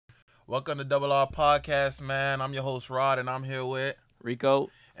Welcome to Double R Podcast, man. I'm your host, Rod, and I'm here with Rico.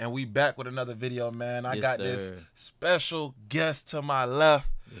 And we back with another video, man. I Yes, got sir. this special guest to my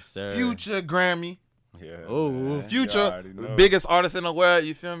left, Yes, sir. Future Grammy. Yeah. Oh, man. Future, You already know. biggest artist in the world,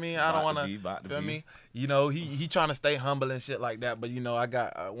 you feel me? I don't About want to be, about to feel be. me? You know, he trying to stay humble and shit like that, but you know, I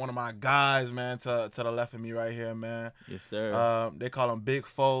got one of my guys, man, to the left of me right here, man. Yes, sir. They call him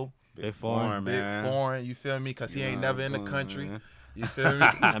Big4ren Big4ren, man. Big4ren, you feel me? Because he You ain't know never how in the it's country. going, man. You feel me?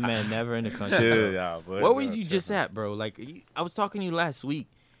 That man never in the country. Chill, bro. y'all. Boys. Where was you Chill. just at, bro? Like, I was talking to you last week,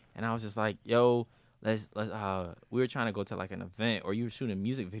 and I was just like, yo, let's we were trying to go to like an event, or you were shooting a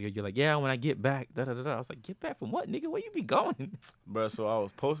music video. You're like, yeah, when I get back, da da da da. I was like, get back from what, nigga? Where you be going? Bro, so I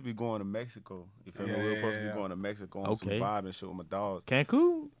was supposed to be going to Mexico. You feel me? We were supposed to be going to Mexico on some Okay. vibe and shit with my dogs.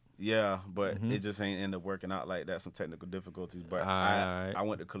 Cancun? Yeah, but Mhm. it just ain't end up working out like that. Some technical difficulties. But Alright. I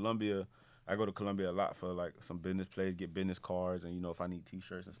went to Colombia. I go to Colombia a lot for like some business plays, get business cards, and you know if I need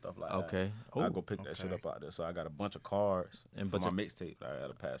T-shirts and stuff like that. Okay. I go pick that shit okay. up out there. So I got a bunch of cards And for bunch my of- mixtape that I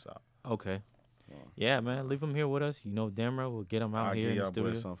gotta pass out. Okay. Yeah. Yeah, man, leave him here with us. You know, Demra, we'll get him out I'll here give in the y'all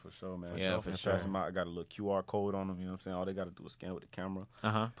studio. boys some for sure, man. Yeah, for And sure. pass them out. I got a little QR code on them. You know what I'm saying? All they got to do is scan with the camera.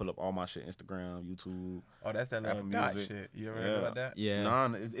 Uh-huh. Pull up all my shit, Instagram, YouTube. Oh, that's that little Apple dot Music. shit. You ever heard about that? Yeah.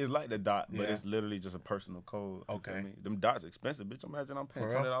 Nah, it's like the dot, but Yeah. it's literally just a personal code. You Okay. feel me? Them dots expensive, bitch. Imagine I'm paying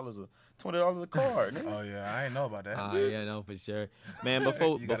For real? $20 a card. Nigga. Oh yeah, I ain't know about that. Yeah, no, for sure. Man,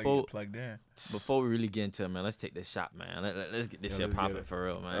 before you gotta before get plugged in. before we really get into it, man, let's take this shot, man. Let's get this Yeah, shit let's get popping it. for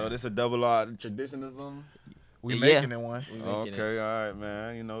real, man. Oh, this a double R tradition or something? We Yeah. making it one. We making Okay, all right,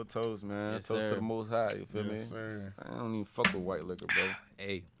 man. You know, toast, man. Yes, toast sir. to the Most High. You feel me? Yes, sir. I don't even fuck with white liquor, bro.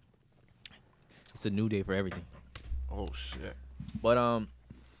 Hey, it's a new day for everything. Oh shit. But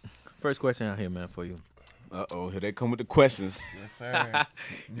first question out here, man, for you. Here they come with the questions. Yes, sir.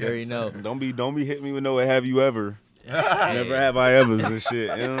 You already Yes, know. sir. Don't be hitting me with no have you ever. Never have I ever's and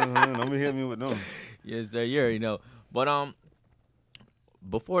shit. You know what I mean? Don't be hitting me with them. Yes, sir. You already know. But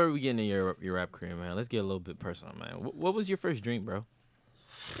before we get into your rap career, man, let's get a little bit personal, man. What was your first dream, bro?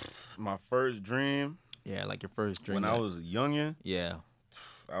 My first dream Yeah, like your first dream. when I that- was a youngin', Yeah.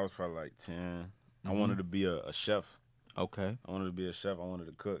 I was probably like 10. I wanted to be a chef. Okay. I wanted to be a chef. I wanted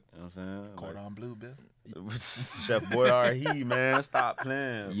to cook. You know what I'm saying? Cordon bleu, Bill. Like, Chef Boyardee, man. Stop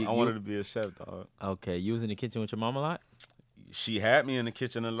playing. You- I wanted to be a chef, dog. Okay. You was in the kitchen with your mom a lot? She had me in the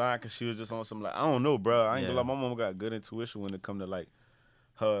kitchen a lot because she was just on some, like, I don't know, bro. I ain't gonna Yeah. lie. My mom got good intuition when it come to, like,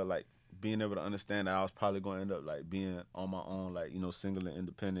 her, like, being able to understand that I was probably going to end up, like, being on my own, like, you know, single and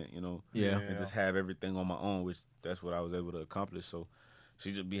independent, you know. Yeah. And just have everything on my own, which that's what I was able to accomplish. So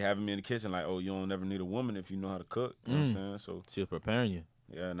she just be having me in the kitchen like, oh, you don't never need a woman if you know how to cook. You know what I'm saying? So, She was preparing you.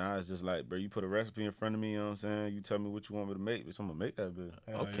 yeah, now it's just like, bro, you put a recipe in front of me, you know what I'm saying? You tell me what you want me to make, bitch, I'm going to make that bitch.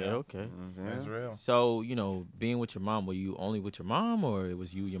 Hell Okay. yeah. Okay. You know what I'm That's saying? real. So, you know, being with your mom, were you only with your mom, or it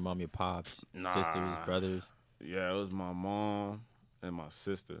was you, your mom, your pops, sisters, Nah. brothers? Yeah, it was my mom and my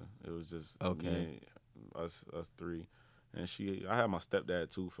sister. It was just Okay. me and us three. And I had my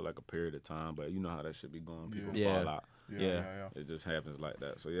stepdad too for like a period of time, but you know how that shit be going. People Yeah. fall out. Yeah, Yeah. yeah, yeah. It just happens like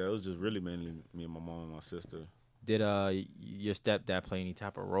that. So yeah, it was just really mainly me and my mom and my sister. Did your stepdad play any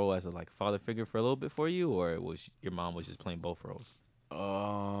type of role as a like father figure for a little bit for you, or was your mom was just playing both roles?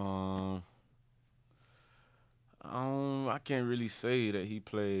 I can't really say that he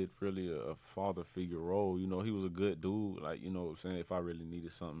played really a father figure role. You know, he was a good dude. Like, you know what I'm saying? If I really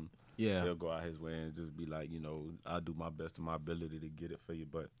needed something, Yeah. he'll go out his way and just be like, you know, I'll do my best to my ability to get it for you.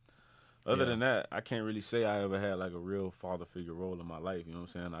 But other Yeah. than that, I can't really say I ever had like a real father figure role in my life. You know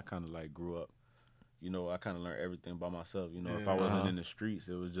what I'm saying? I kind of like grew up, you know, I kind of learned everything by myself. You know, if I Yeah. wasn't Uh-huh. in the streets,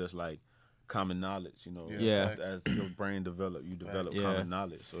 it was just like common knowledge, you know. Yeah. As your brain develop, you develop Yeah. common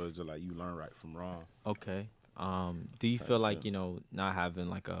knowledge. So it's just like you learn right from wrong. Okay. Do you Type feel like, shit. you know, not having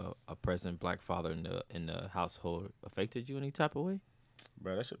like a present black father in the household affected you any type of way?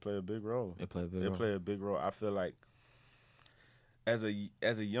 Bro, that should play a big role. It played a big It role. play a big role. I feel like as a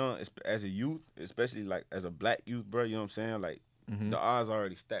youth, especially like as a black youth, bro, you know what I'm saying? Like Mhm. the odds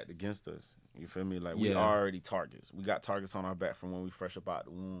already stacked against us. You feel me? Like we Yeah. already targets. We got targets on our back from when we fresh up out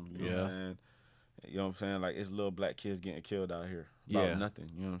the womb. You know what Yeah. I'm saying? You know what I'm saying? Like it's little black kids getting killed out here about Yeah. nothing.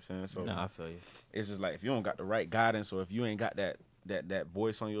 You know what I'm saying? So Nah, I feel you. it's just like if you don't got the right guidance or if you ain't got that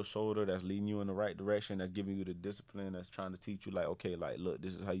voice on your shoulder that's leading you in the right direction, that's giving you the discipline, that's trying to teach you like, okay, like look,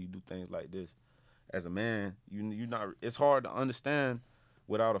 this is how you do things like this. As a man, you not it's hard to understand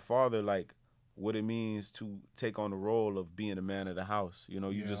without a father like what it means to take on the role of being the man of the house. You know,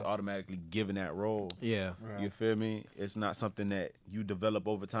 you just Yeah. automatically given that role. Yeah. Right. You feel me? It's not something that you develop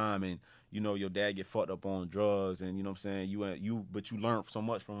over time and you know your dad get fucked up on drugs and you know what I'm saying but you learn so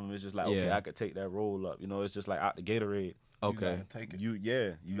much from him. It's just like okay, Yeah. I could take that role up. You know, it's just like out the Gatorade. Okay. You gotta take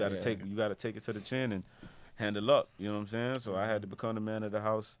it. You gotta take it to the chin and handle up. You know what I'm saying? So I had to become the man of the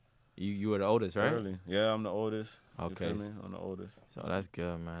house. You were the oldest, right? Early. Yeah, I'm the oldest. Okay. You feel me? I'm the oldest. So that's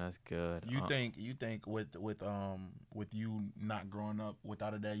good, man. That's good. You think with you not growing up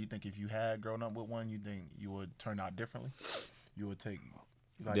without a dad, you think if you had grown up with one, you think you would turn out differently? You would take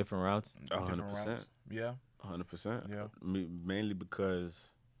like, different routes? 100%. Yeah. 100%. Yeah. Mainly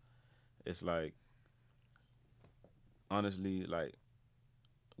because it's like, honestly, like,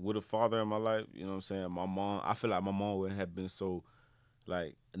 with a father in my life, you know what I'm saying? My mom, I feel like my mom wouldn't have been so,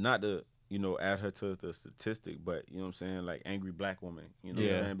 like, not to, you know, add her to the statistic, but, you know what I'm saying, like, angry black woman, you know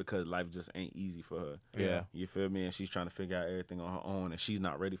what I'm saying? Because life just ain't easy for her. Yeah. You feel me? And she's trying to figure out everything on her own, and she's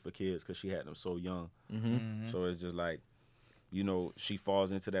not ready for kids because she had them so young. So it's just like, you know, she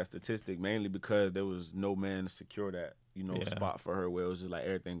falls into that statistic mainly because there was no man to secure that, you know, spot for her where it was just like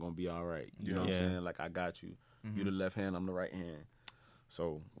everything gonna be all right. You know what I'm saying? Like, I got you. You the left hand, I'm the right hand.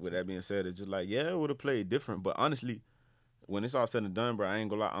 So with that being said, it's just like, yeah, it would have played different. But honestly, when it's all said and done, bro, I ain't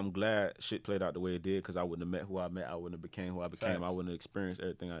gonna lie, I'm glad shit played out the way it did because I wouldn't have met who I met. I wouldn't have became who I became. Facts. I wouldn't have experienced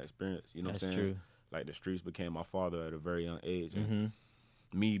everything I experienced. You know what I'm saying? True. Like, the streets became my father at a very young age. And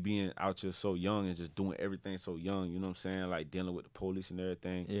me being out here so young and just doing everything so young, you know what I'm saying? Like, dealing with the police and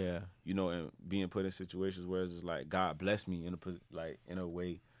everything. Yeah. You know, and being put in situations where it's just like, God bless me in a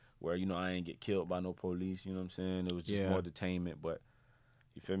way where, you know, I ain't get killed by no police, you know what I'm saying? It was just more detainment, but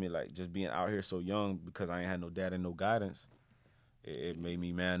you feel me? Like, just being out here so young because I ain't had no dad and no guidance, it made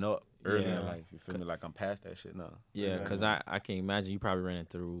me man up early in life. You feel me? Like, I'm past that shit now. Yeah, because I can imagine you probably ran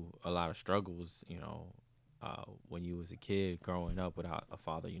through a lot of struggles, you know, when you was a kid growing up without a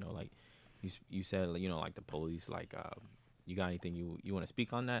father, you know, like you said, you know, like the police, like you got anything you want to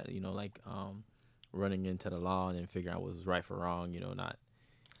speak on that, you know, like running into the law and then figuring out what was right for wrong, you know, not,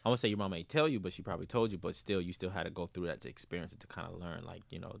 I won't say your mom may tell you, but she probably told you, but still, you still had to go through that to experience it to kind of learn, like,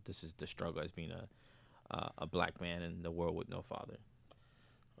 you know, this is the struggle as being a black man in the world with no father.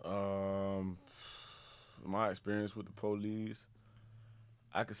 My experience with the police,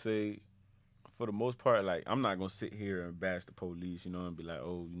 I could say, for the most part, like, I'm not gonna sit here and bash the police, you know, and be like,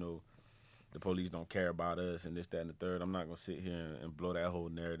 oh, you know, the police don't care about us and this, that, and the third. I'm not gonna sit here and blow that whole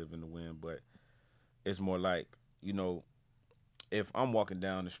narrative in the wind, but it's more like, you know, if I'm walking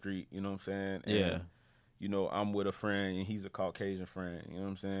down the street, you know what I'm saying? And, you know, I'm with a friend and he's a Caucasian friend, you know what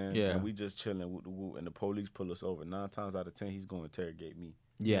I'm saying? Yeah. And we just chilling with the woo, and the police pull us over. 9 times out of 10, he's gonna interrogate me.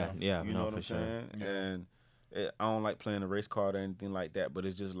 Yeah, You know what I'm saying? Yeah. And I don't like playing a race card or anything like that, but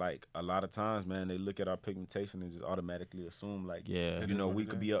it's just like a lot of times, man, they look at our pigmentation and just automatically assume like, you know, we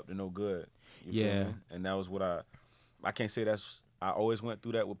could be up to no good. You feel me? And that was what I can't say I always went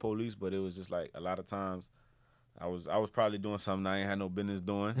through that with police, but it was just like a lot of times I was probably doing something I ain't had no business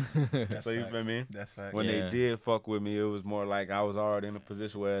doing. That's so you facts. feel me? That's facts. When they did fuck with me, it was more like I was already in a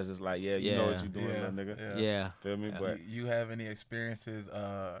position where it's just like, you know what you doing, little nigga. Yeah. Feel me? But you have any experiences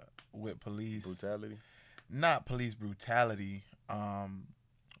with police brutality? Not police brutality.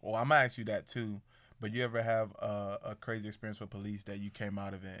 Well, I'm gonna ask you that too. But you ever have a crazy experience with police that you came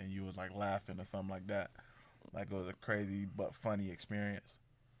out of it and you was like laughing or something like that? Like it was a crazy but funny experience.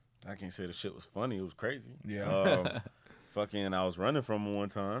 I can't say the shit was funny. It was crazy. Yeah. Fucking, I was running from him one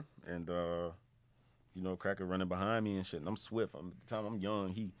time, and you know, Cracker running behind me and shit. And I'm swift. At the time I'm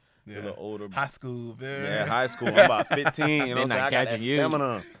young. He a little older. High school, man. Yeah, high school. I'm about 15. You know what I'm saying? I got that you.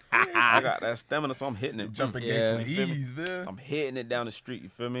 stamina. I got that stamina, so I'm hitting it. Jumping gates with ease, man. I'm hitting it down the street. You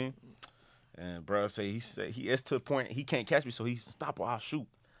feel me? And bro he is to the point he can't catch me, so he stop or I'll shoot.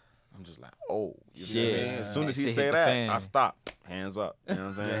 I'm just like, oh, you feel me? As soon as he say that, I stop. Hands up. You know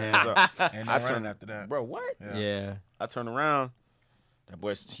what I'm saying? Hands up. And I turn after that. Bro, what? Yeah. I turn around. That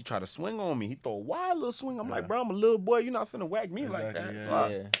boy, he tried to swing on me. He throw a wild little swing. I'm like, bro, I'm a little boy. You're not finna whack me like that. Yeah. So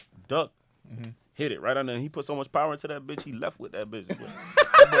I duck, hit it right under. And he put so much power into that bitch, he left with that bitch.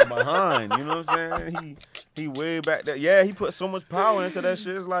 That boy behind, you know what I'm saying? He way back there. Yeah, he put so much power into that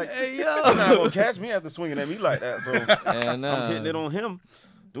shit. It's like, Hey, you're not gonna catch me after swinging at me like that. So And, I'm hitting it on him.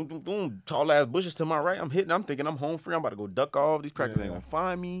 Doom, doom, doom. Tall ass bushes to my right. I'm hitting. I'm thinking I'm home free. I'm about to go duck off. These crackers ain't gonna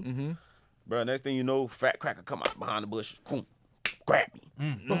find me. Bro, next thing you know, fat cracker come out behind the bushes. Boom. Grab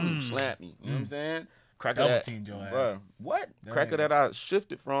me. Boom. Slap me. You know what I'm saying? Cracker Double that. teamed your ass. Bro, what? Cracker that I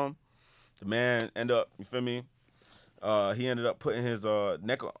shifted from. The man end up, you feel me? He ended up putting his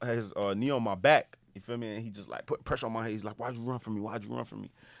knee on my back. You feel me? And he just like put pressure on my head. He's like, why'd you run from me? Why'd you run from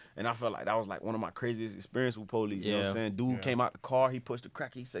me? And I felt like that was like one of my craziest experiences with police. You know what I'm saying? Dude came out the car. He pushed the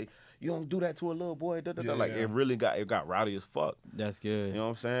cracker. He say, you don't do that to a little boy. Like it really got rowdy as fuck. That's good. You know what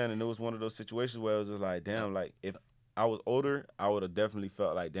I'm saying? And it was one of those situations where it was just like, damn, like if I was older, I would have definitely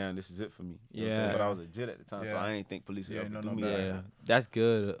felt like, damn, this is it for me. You know what I'm saying? Yeah. But I was a jit at the time, so Yeah. I ain't think police would Yeah, ever no, do no me better. that. Yeah, that's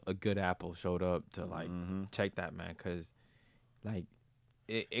good. A good apple showed up to like Mhm. check that, man, because like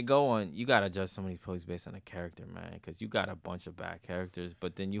it go on. You gotta judge some of these police based on the character, man, because you got a bunch of bad characters,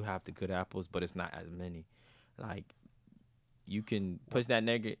 but then you have the good apples, but it's not as many. Like you can push that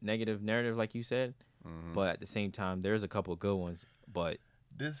negative narrative, like you said, Mhm. but at the same time, there's a couple of good ones. But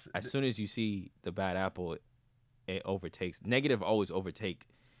This as soon as you see the bad apple, it overtakes. Negative always overtake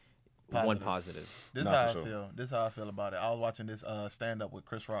one positive. This Nah, how for I sure. feel. This how I feel about it. I was watching this stand up with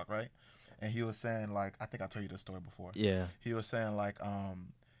Chris Rock, right? And he was saying like, I think I told you this story before. Yeah, He was saying like,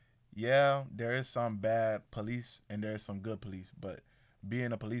 yeah, there is some bad police and there is some good police, but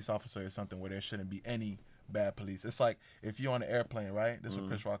being a police officer is something where there shouldn't be any bad police. It's like if you're on an airplane, right? This is what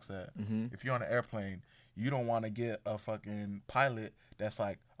Chris Rock said. If you're on an airplane, you don't want to get a fucking pilot that's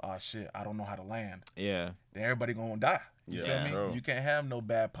like, oh shit, I don't know how to land. yeah, Then everybody gonna die. You Yeah, feel me? sure. You can't have no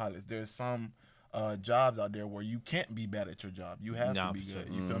bad pilots. There's some jobs out there where you can't be bad at your job. You have Nah, to be for good.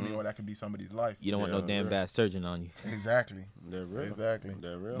 sure. You feel me? Or that could be somebody's life. you don't want no Yeah, damn yeah. bad surgeon on you. Exactly. They're real. Exactly.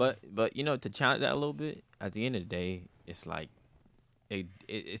 They're real. But you know, to challenge that a little bit, at the end of the day, it's like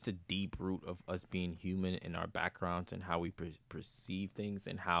it's a deep root of us being human in our backgrounds and how we perceive things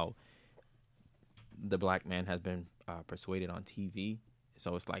and how the black man has been persuaded on TV.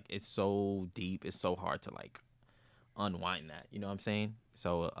 So it's like it's so deep, it's so hard to like unwind that. You know what I'm saying?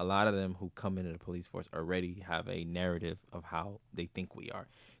 So a lot of them who come into the police force already have a narrative of how they think we are,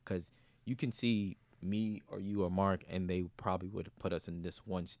 because you can see me or you or Mark, and they probably would put us in this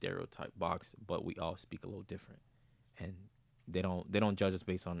one stereotype box, but we all speak a little different, and they don't judge us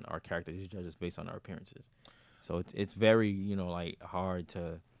based on our character. They judge us based on our appearances. So it's very, you know, like hard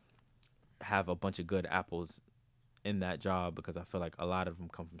to have a bunch of good apples in that job, because I feel like a lot of them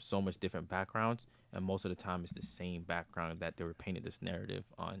come from so much different backgrounds, and most of the time it's the same background that they were painted this narrative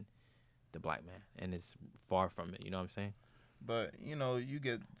on the black man, and it's far from it. You know what I'm saying? But you know, you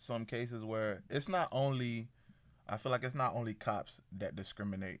get some cases where it's not only. I feel like it's not only cops that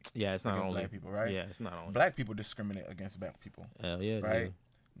discriminate Yeah, it's not against only black people, right? Yeah, it's not only Black people discriminate against black people, Hell yeah, right?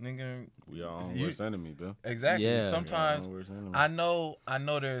 Nigga, We our own you- worst enemy, Bill. exactly. Yeah. Sometimes We our own worst enemy. I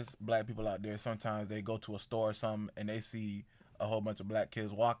know there's black people out there. Sometimes they go to a store or something and they see a whole bunch of black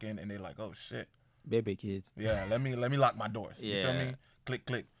kids walking and they're like, oh shit, baby kids. yeah, let me lock my doors. You feel Yeah. me? Click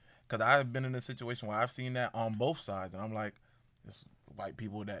click. Because I've been in a situation where I've seen that on both sides, and I'm like, it's white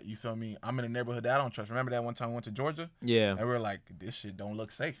people that, you feel me? I'm in a neighborhood that I don't trust. Remember that one time we went to Georgia Yeah. and we were like, this shit don't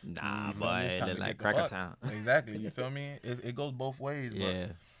look safe. Nah, You feel me? boy, It's it time look to like get the Cracker fuck. Town. Exactly. You feel me? It goes both ways. Yeah.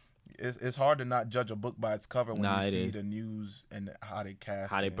 But it's hard to not judge a book by its cover when Nah, you it see is. the news and how they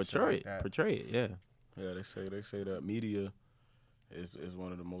cast How they it and shit portray like it. that. Portray it. Yeah. Yeah, they say that media is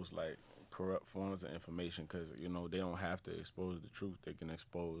one of the most like corrupt forms of information, because you know they don't have to expose the truth. They can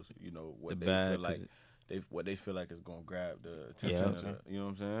expose, you know, what The they bad, feel like 'cause what they feel like is gonna grab the attention. Yeah. Of the, you know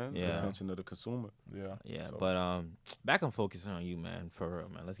what I'm saying? Yeah. The attention of the consumer. Yeah. Yeah, So- but back on focusing on you, man, for real,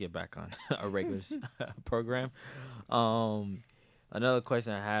 man. Let's get back on our regular program. Another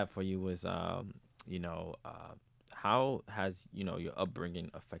question I have for you was, you know, how has, you know, your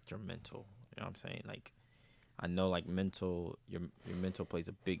upbringing affect your mental? You know what I'm saying? Like, I know like your mental plays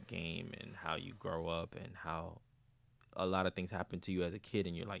a big game in how you grow up and how a lot of things happen to you as a kid,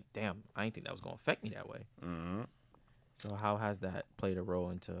 and you're like, damn, I didn't think that was gonna affect me that way. Mm-hmm. So how has that played a role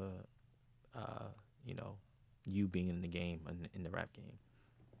into, you know, you being in the game, in the rap game?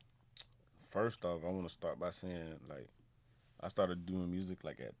 First off, I want to start by saying, like, I started doing music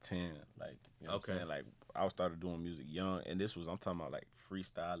like at 10. Like, you know what Okay. I'm saying? Like, I started doing music young, and this was, I'm talking about like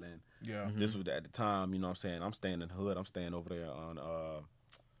freestyling. Yeah. Mm-hmm. This was at the time, you know what I'm saying? I'm staying in the hood. I'm staying over there on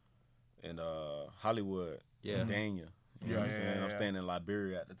in Hollywood, Yeah. in Dania. You know what I'm Yeah, saying? yeah, I'm yeah. staying in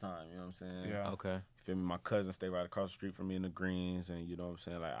Liberia at the time, you know what I'm saying? Yeah. Okay. You feel me? My cousin stayed right across the street from me in the Greens, and you know what I'm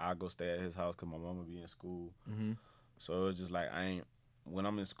saying? Like, I go stay at his house because my mama be in school. Mm-hmm. So it's just like, when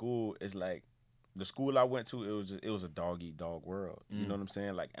I'm in school, it's like, the school I went to, it was a dog eat dog world. You know what I'm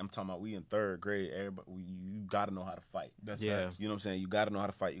saying? Like, I'm talking about, we in third grade, everybody, you gotta know how to fight. That's Yeah. facts. You know what I'm saying? You gotta know how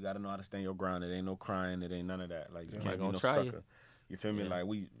to fight. You gotta know how to stand your ground. It ain't no crying. It ain't none of that. Like, you Somebody can't be gonna no try you. sucker. You feel me? Yeah. Like,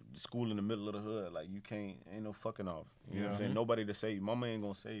 we school in the middle of the hood. Like, you ain't no fucking off. You know what I'm Yeah. saying? Nobody to save you. Mama ain't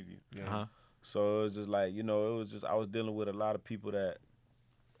gonna save you. Yeah. Uh-huh. So it was just like, you know, it was just, I was dealing with a lot of people that,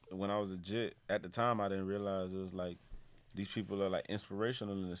 when I was a jit, at the time, I didn't realize it was like, these people are like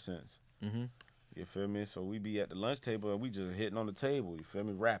inspirational in a sense. Mm-hmm. You feel me? So we be at the lunch table and we just hitting on the table. You feel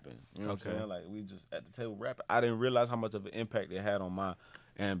me? Rapping. You know what I'm Okay. saying? Like, we just at the table rapping. I didn't realize how much of an impact it had on my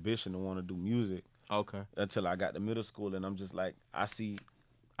ambition to want to do music Okay. until I got to middle school, and I'm just like,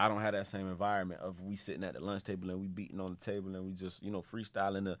 I I don't have that same environment of we sitting at the lunch table and we beating on the table and we just,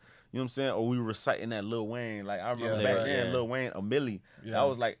 freestyling the, you know what I'm saying? Or we reciting that Lil Wayne. Like, I remember back then, Lil Wayne, a Millie. Yeah. That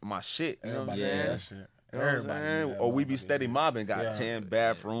was like my shit. You know what I'm saying? That shit. You know what I'm saying? Or we be steady mobbing, got 10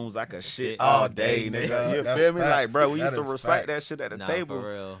 bathrooms, I could shit all all day, day, nigga. You that's feel me? facts. Like, bro, we That used to is recite that facts. shit at the Nah, table.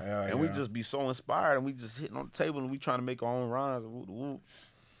 for real. And we just be so inspired and we just hitting on the table and we trying to make our own rhymes. Whoop, whoop.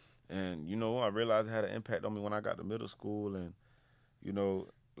 And, I realized it had an impact on me when I got to middle school. And,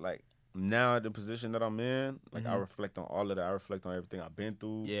 like, now at the position that I'm in, like, I reflect on all of that. I reflect on everything I've been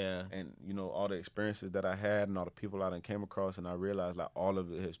through. Yeah. And, all the experiences that I had and all the people I done came across. And I realized, like, all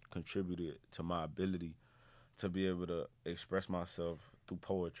of it has contributed to my ability to be able to express myself through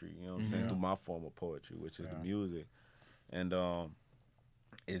poetry, you know what I'm saying? Through my form of poetry, which is the music. And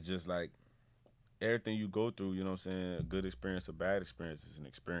it's just like everything you go through, you know what I'm saying, a good experience, a bad experience is an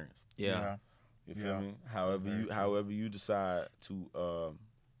experience. Yeah. You feel me? However you decide to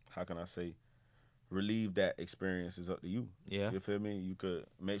how can I say, relieve that experience is up to you. Yeah. You feel me? You could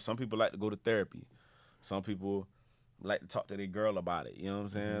some people like to go to therapy. Some people like to talk to their girl about it, you know what I'm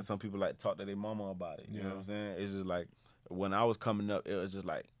saying? Some people like to talk to their mama about it, you know what I'm saying? It's just like, when I was coming up, it was just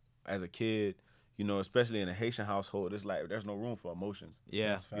like, as a kid, especially in a Haitian household, it's like, there's no room for emotions.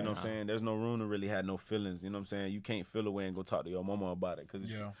 Yeah. You know what I'm saying? There's no room to really have no feelings, you know what I'm saying? You can't feel away and go talk to your mama about it, because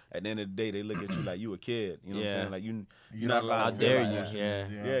at the end of the day, they look at you like you a kid, you know what I'm saying? Like, you're not allowed How to feel dare like you? that.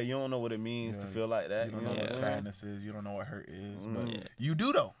 Yeah. Yeah, you don't know what it means to feel like that. You don't know what sadness is. You don't know what hurt is. But you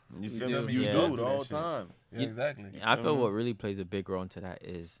do, though. You feel me? You You do. do the whole time. Yeah, exactly. I feel what really plays a big role into that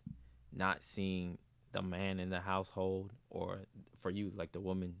is not seeing the man in the household, or for you, like the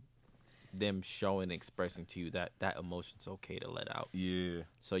woman, them showing, expressing to you that emotion's okay to let out. Yeah.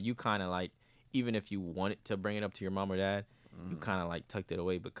 So you kind of like, even if you wanted to bring it up to your mom or dad, you kind of like tucked it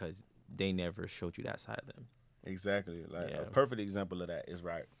away because they never showed you that side of them. Exactly. Like, a perfect example of that is,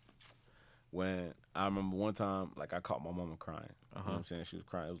 right, when I remember one time, like, I caught my mama crying. You know what I'm saying? She was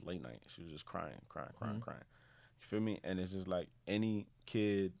crying. It was late night. She was just crying. You feel me? And it's just like any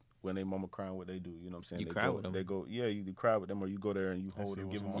kid, when they mama crying, what they do, you know what I'm saying? You cry with them. They go, you cry with them, or you go there and you hold her,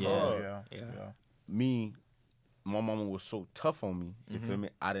 give them a on. hug. Yeah. Me, my mama was so tough on me, you feel me?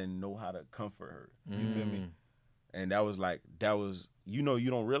 I didn't know how to comfort her. You feel me? And that was, you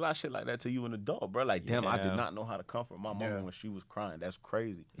don't realize shit like that till you an adult, bro. Like, damn, I did not know how to comfort my mama when she was crying. That's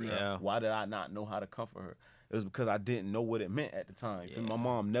crazy. Yeah. Why did I not know how to comfort her? It was because I didn't know what it meant at the time. You feel me? My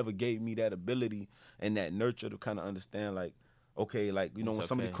mom never gave me that ability and that nurture to kind of understand, like, okay, like, when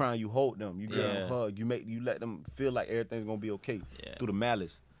somebody crying, you hold them, you give them a hug, you let them feel like everything's gonna be okay through the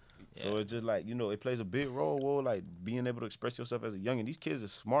malice. So it's just like, it plays a big role, like, being able to express yourself as a youngin'. These kids are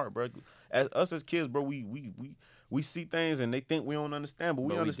smart, bro. As kids, bro, we see things and they think we don't understand, but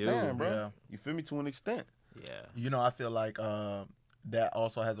we understand, bro. Yeah. You feel me? To an extent. Yeah. I feel like that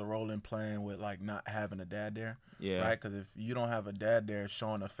also has a role in playing with, like, not having a dad there. Yeah. Right? Because if you don't have a dad there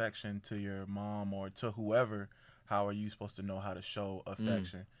showing affection to your mom or to whoever, how are you supposed to know how to show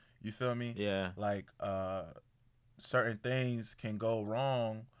affection? You feel me? Yeah. Like, certain things can go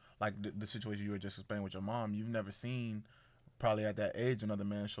wrong. Like the situation you were just explaining with your mom. You've never seen, probably at that age, another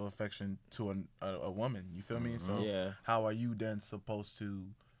man show affection to a woman. You feel me? So how are you then supposed to,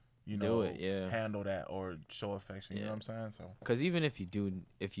 do it, handle that or show affection? You know what I'm saying? So, because even if you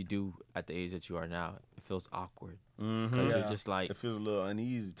do at the age that you are now, it feels awkward. Because you're just like, it feels a little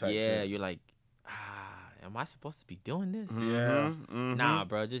uneasy type yeah, shit. You're like, am I supposed to be doing this? Yeah. Nah,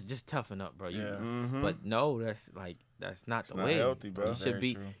 bro, just toughen up, bro. But no, that's not the way. Not healthy, bro.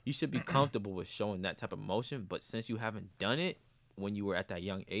 You should be comfortable with showing that type of emotion. But since you haven't done it when you were at that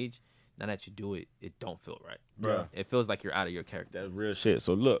young age, now that you do it, it don't feel right. Bro. It feels like you're out of your character. That's real shit.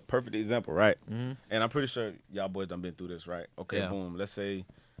 So look, perfect example, right? And I'm pretty sure y'all boys done been through this, right? Okay, boom. Let's say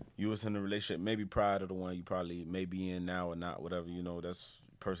you was in a relationship, maybe prior to the one you probably may be in now or not, whatever. That's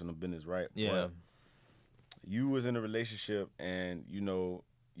personal business, right? Yeah. But you was in a relationship and,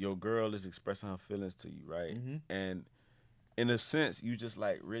 your girl is expressing her feelings to you, right? And in a sense, you just,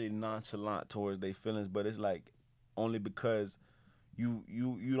 like, really nonchalant towards their feelings, but it's, like, only because you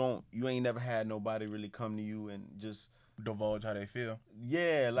ain't never had nobody really come to you and just divulge how they feel.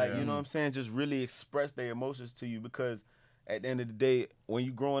 Yeah, like, you know what I'm saying? Just really express their emotions to you, because at the end of the day, when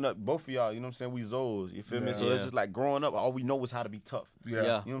you growing up, both of y'all, you know what I'm saying, we Zoes, you feel me? So it's just like growing up, all we know is how to be tough. Yeah. You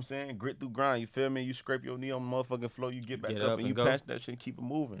know what I'm saying? Grit through grind, you feel me? You scrape your knee on the motherfucking floor, you get back up and you patch that shit and keep it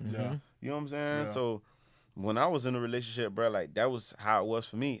moving. Yeah. You know what I'm saying? Yeah. So when I was in a relationship, bro, like, that was how it was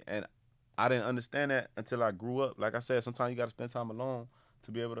for me. And I didn't understand that until I grew up. Like I said, sometimes you got to spend time alone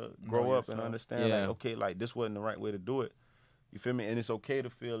to be able to grow up and understand, like, okay, like, this wasn't the right way to do it. You feel me? And it's okay to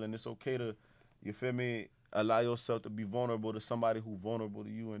feel, and it's okay to, you feel me, allow yourself to be vulnerable to somebody who vulnerable to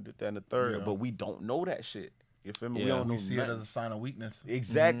you and that and the third. Yeah. But we don't know that shit. You feel me? Yeah. We don't know We see it nothing. as a sign of weakness.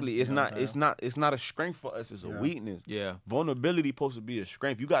 Exactly. It's You know not. what I'm It's not. It's not a strength for us. It's a Yeah. weakness. Yeah. Vulnerability supposed to be a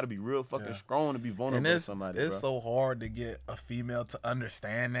strength. You got to be real fucking Yeah. strong to be vulnerable And to it's somebody. it's bro. so hard to get a female to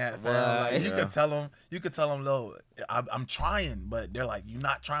understand that, fam. Right. Like, you Yeah. could tell them, though, I'm trying, but they're like, you're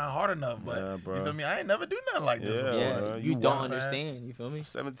not trying hard enough. But Yeah, you bro. feel me? I ain't never do nothing like this Yeah, before. Yeah. bro. You You don't know what I'm saying? understand. You feel me?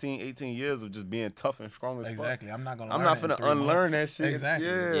 17, 18 years of just being tough and strong as fuck. Exactly. I'm not gonna. I'm learn not it in finna 3 unlearn months. that shit. Exactly.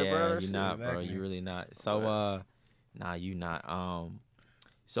 Yeah, Yeah, bro. that you're shit- not, bro. exactly. You really not. So, nah, you not.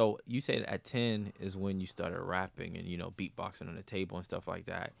 So you said at 10 is when you started rapping and beatboxing on the table and stuff like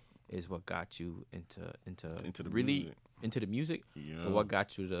that is what got you into Into the really music. into the music. Yeah. But what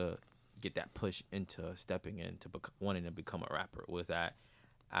got you to get that push into stepping into wanting to become a rapper? Was that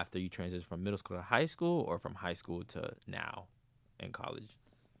after you transitioned from middle school to high school, or from high school to now in college?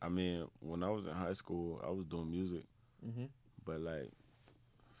 I mean, when I was in high school, I was doing music, Mm-hmm. but like,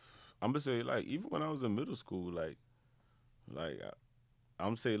 I'm gonna say like even when I was in middle school, like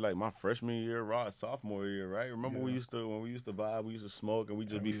I'm say like my freshman year, Rod sophomore year, right? Remember Yeah. when we used to vibe, we used to smoke and we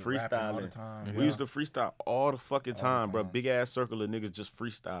just And be we rapping all the freestyling. time. We used to freestyle all the fucking All the time, bro. time. Big ass circle of niggas just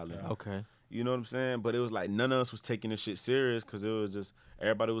freestyling. Yeah. Okay. You know what I'm saying? But it was like none of us was taking this shit serious because it was just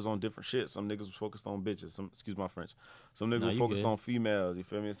everybody was on different shit. Some niggas was focused on bitches. Excuse my French. Some niggas Nah, was you focused good. on females. You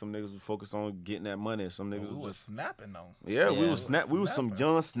feel me? Some niggas was focused on getting that money. Some niggas We was was just snapping though. yeah. We Yeah. was snap. We was some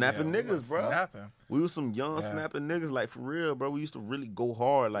young snapping Yeah, we niggas, was bro. Snapping. We was some young Yeah. snapping niggas, like for real, bro. We used to really go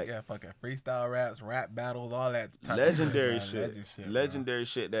hard, like Yeah, fucking freestyle raps, rap battles, all that. Type legendary of shit. Legend shit. Legendary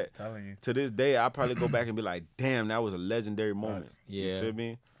shit that Telling you. to this day I probably go back and be like, damn, that was a legendary moment. Yeah. You feel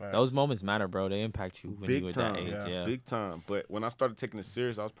me? Facts. Those moments matter, bro. They impact you when Big you at time. that age. Yeah. Yeah. Big time. But when I started taking it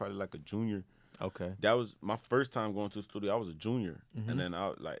serious, I was probably like a junior. Okay. That was my first time going to the studio. I was a junior, Mhm. and then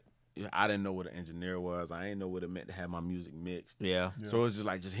I didn't know what an engineer was. I didn't know what it meant to have my music mixed. Yeah. Yeah. So it was just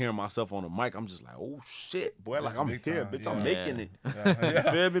like hearing myself on the mic. I'm just like, oh shit, boy, like That's I'm big here, time, bitch. yeah. I'm making Yeah. it. Yeah.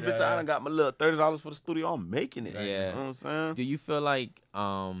 You feel me, bitch? Yeah. I done got my little $30 for the studio. I'm making it. Yeah. You know what I'm saying? Do you feel like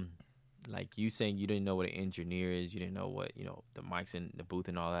you saying you didn't know what an engineer is, you didn't know what, the mics in the booth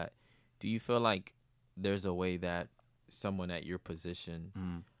and all that. Do you feel like there's a way that someone at your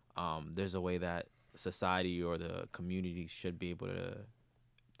position, there's a way that society or the community should be able to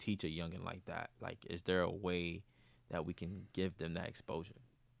teach a youngin like that? Like, is there a way that we can give them that exposure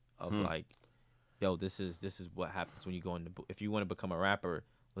of like, yo, this is what happens when you go in the if you want to become a rapper,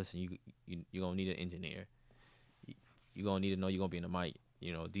 listen, you're gonna need an engineer. You're gonna need to know you're gonna be in the mic.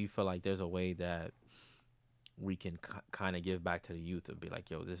 Do you feel like there's a way that we can kind of give back to the youth and be like,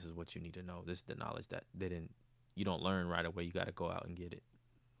 yo, this is what you need to know. This is the knowledge that you don't learn right away. You got to go out and get it.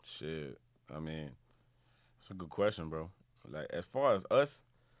 Shit. I mean, it's a good question, bro. Like, as far as us,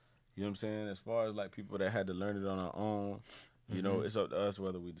 you know what I'm saying? As far as, like, people that had to learn it on our own, you know, it's up to us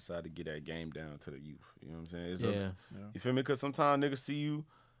whether we decide to get that game down to the youth. You know what I'm saying? It's Yeah. You feel me? Because sometimes niggas see you,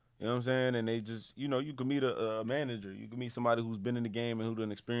 you know what I'm saying? And they just, you could meet a manager. You could meet somebody who's been in the game and who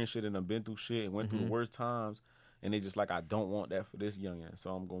done experienced shit and done been through shit and went through the worst times. And they just like, I don't want that for this youngin', so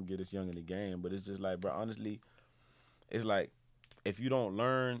I'm going to get this youngin' the game. But it's just like, bro, honestly, it's like, if you don't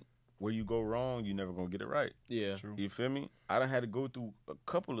learn where you go wrong, you never going to get it right. Yeah. True. You feel me? I done had to go through a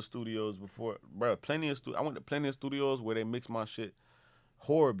couple of studios before. Bro, I went to plenty of studios where they mix my shit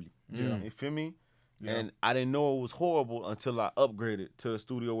horribly. Yeah. You feel me? Yeah. And I didn't know it was horrible until I upgraded to a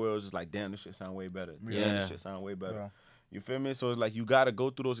studio where it was just like, damn, this shit sound way better. Damn, Yeah. this shit sound way better. Yeah. You feel me? So it's like you got to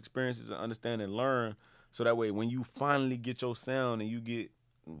go through those experiences and understand and learn. So that way when you finally get your sound and you get,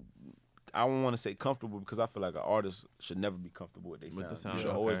 I don't want to say comfortable because I feel like an artist should never be comfortable with their sound. the sound, You should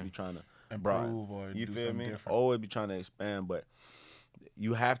okay. always be trying to Improve or you do feel something me? different. Always be trying to expand, but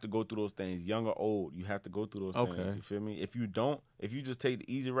you have to go through those things, young or old. You have to go through those Okay. things. You feel me? If you don't, if you just take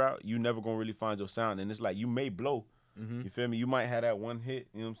the easy route, you never gonna really find your sound. And it's like you may blow. Mm-hmm. You feel me? You might have that one hit.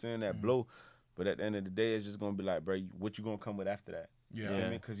 You know what I'm saying? That blow. But at the end of the day, it's just gonna be like, bro, what you gonna come with after that? Yeah. You feel Yeah.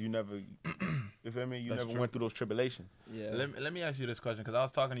 me? Because you never, you feel me? You That's never true. went through those tribulations. Yeah. Let me ask you this question because I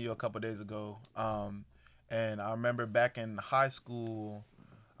was talking to you a couple days ago, and I remember back in high school,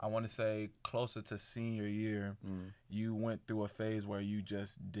 I want to say closer to senior year, you went through a phase where you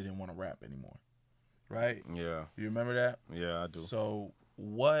just didn't want to rap anymore, right? Yeah. You remember that? Yeah, I do. So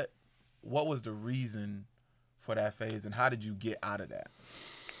what was the reason for that phase, and how did you get out of that?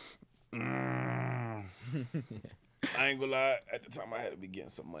 I ain't gonna lie. At the time, I had to be getting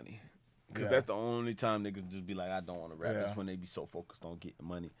some money. Because Yeah. that's the only time niggas just be like, I don't want to rap. Yeah. That's when they be so focused on getting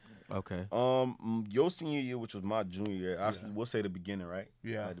money. Okay. Your senior year, which was my junior year, we'll say the beginning, right?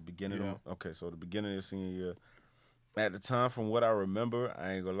 Yeah. Like the beginning. Yeah. Okay, so the beginning of your senior year. At the time, from what I remember,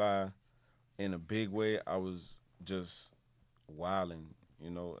 I ain't gonna lie, in a big way, I was just wilding, you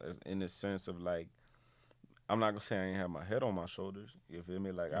know, in the sense of like, I'm not gonna say I ain't have my head on my shoulders. You feel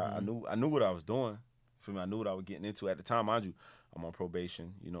me? Like I knew what I was doing. For me, I knew what I was getting into at the time. Mind you, I'm on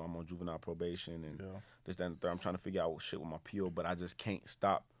probation. You know, I'm on juvenile probation and this, that, and the third. I'm trying to figure out what shit with my PO, but I just can't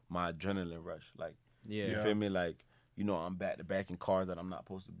stop my adrenaline rush. Like, you feel me? Like, you know, I'm back to back in cars that I'm not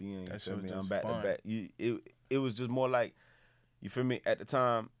supposed to be in. You feel me? I'm back to back. It was just more like, you feel me? At the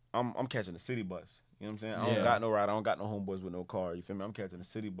time, I'm catching the city bus. You know what I'm saying? I don't got no ride. I don't got no homeboys with no car. You feel me? I'm catching the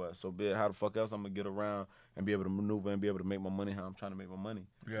city bus. So, how the fuck else I'm going to get around and be able to maneuver and be able to make my money how I'm trying to make my money?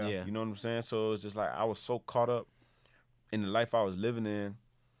 Yeah. You know what I'm saying? So, it's just like I was so caught up in the life I was living in.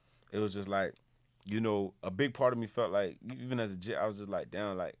 It was just like, you know, a big part of me felt like, even as a jit, I was just like,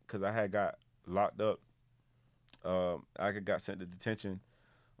 down, like, because I had got locked up. I got sent to detention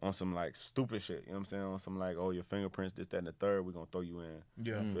on some, like, stupid shit. You know what I'm saying? On some, like, oh, your fingerprints, this, that, and the third, we're going to throw you in.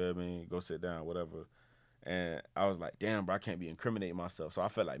 Yeah. You feel me? Go sit down, whatever. And I was like, damn, bro, I can't be incriminating myself. So I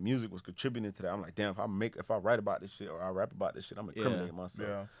felt like music was contributing to that. I'm like, damn, if I write about this shit or I rap about this shit, I'm incriminating myself.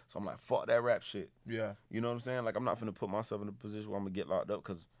 Yeah. So I'm like, fuck that rap shit. Yeah. You know what I'm saying? Like, I'm not finna put myself in a position where I'm gonna get locked up,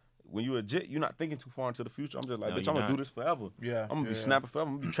 because when you a jit, you're not thinking too far into the future. I'm just like, bitch, I'm gonna do this forever. Yeah. I'm gonna be snapping forever.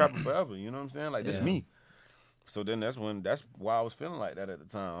 I'm gonna be trapping forever. You know what I'm saying? Like, this me. So then that's why I was feeling like that at the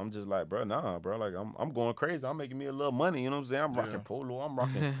time. I'm just like, bro, nah, bro. Like, I'm going crazy. I'm making me a little money. You know what I'm saying? I'm rocking polo. I'm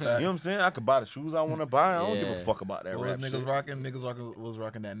rocking. You know what I'm saying? I could buy the shoes I want to buy. I don't give a fuck about that rap shit. Niggas was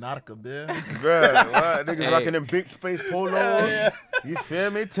rocking that Nautica, bitch. Bro, niggas rocking them big face polos. You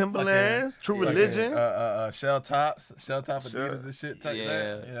feel me? Timberlands, True Religion. Shell tops, Adidas and shit. Type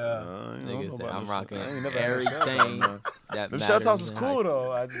that. Yeah. Niggas say I'm rocking I ain't never had everything that that shell tops matters is in cool high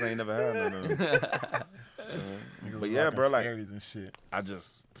though. I just ain't never had none of them. But yeah, bro, like, and shit. I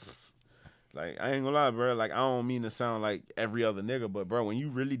just, like, I ain't gonna lie, bro. Like, I don't mean to sound like every other nigga, but bro, when you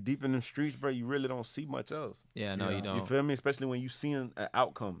really deep in the streets, bro, you really don't see much else. Yeah, no, you don't. You feel me? Especially when you seeing an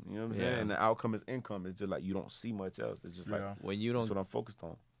outcome. You know what I'm saying? And the outcome is income. It's just like you don't see much else. It's just like when you don't. That's what I'm focused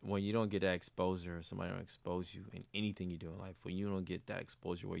on. When you don't get that exposure, or somebody don't expose you in anything you do in life, when you don't get that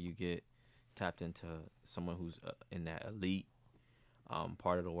exposure where you get tapped into someone who's in that elite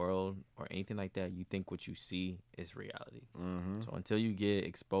part of the world or anything like that, you think what you see is reality. Mm-hmm. So until you get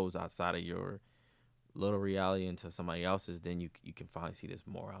exposed outside of your little reality into somebody else's, then you can finally see there's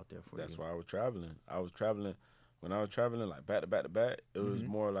more out there for you. That's why I was traveling. When I was traveling, like, back to back to back, it was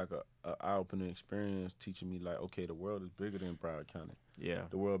more like a eye-opening experience, teaching me, like, okay, the world is bigger than Broward County. Yeah.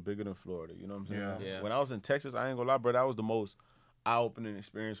 The world bigger than Florida. You know what I'm saying? Yeah. When I was in Texas, I ain't gonna lie, bro, that was the most eye-opening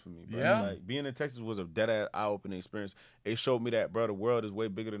experience for me, bro. Yeah. Like, being in Texas was a dead-ass eye-opening experience. It showed me that, bro, the world is way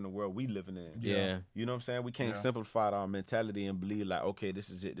bigger than the world we living in. Yeah. You know what I'm saying? We can't simplify our mentality and believe, like, okay, this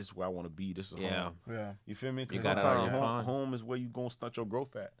is it. This is where I want to be. This is home. Yeah. You feel me? Because You gotta sometimes have your home is where you gonna stunt your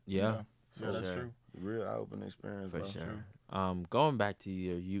growth at. Yeah. So that's sure. true. Real eye-opening experience, For bro. sure. Going back to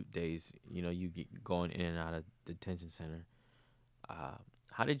your youth days, you know, you get going in and out of detention center.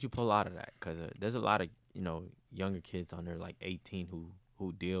 How did you pull out of that? Because there's a lot of, you know, younger kids under like 18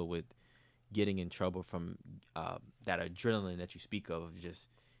 who deal with getting in trouble from that adrenaline that you speak of just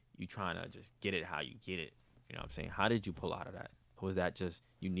you trying to just get it how you get it. You know what I'm saying? How did you pull out of that? Was that just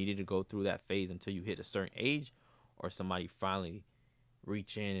you needed to go through that phase until you hit a certain age, or somebody finally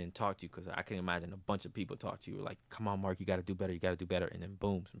reach in and talk to you? Because I can imagine a bunch of people talk to you like, come on, Mark, you got to do better, and then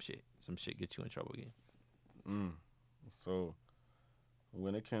boom, some shit gets you in trouble again. So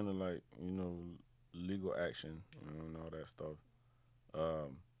when it came to, like, you know, legal action, you know, and all that stuff,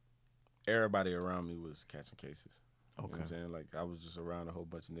 everybody around me was catching cases. You know what I'm saying? Like, I was just around a whole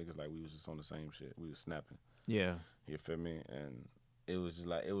bunch of niggas, like, we was just on the same shit. We was snapping. Yeah. You feel me? And it was just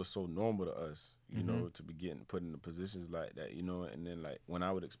like, it was so normal to us, you know, to be getting put in the positions like that, you know. And then, like, when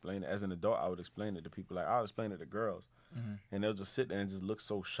I would explain it as an adult, I would explain it to people. Like, I'll explain it to girls, and they'll just sit there and just look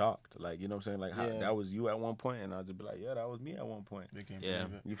so shocked, like, you know what I'm saying? Like, how, that was you at one point, and I'll just be like, yeah, that was me at one point. They can't believe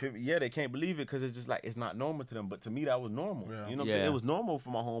it. You feel me? Yeah, they can't believe it because it's just like, it's not normal to them. But to me, that was normal. Yeah. You know what I'm saying? It was normal for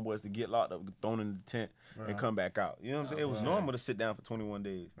my homeboys to get locked up, thrown in the tent, and come back out. You know what I'm saying? It was normal to sit down for 21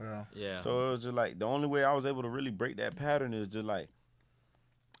 days. Yeah. So it was just like, the only way I was able to really break that pattern is just like,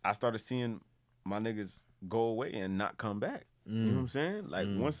 I started seeing my niggas go away and not come back. You know what I'm saying? Like,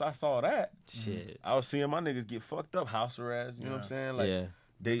 once I saw that, I was seeing my niggas get fucked up, house arrest. You know what I'm saying? Like,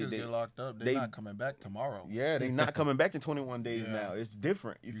 they get locked up. They're not coming back tomorrow. Yeah, they not coming back in 21 days now. It's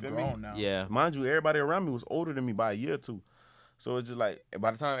different. You feel me? Now. Yeah. Mind you, everybody around me was older than me by a year or two. So it's just like, by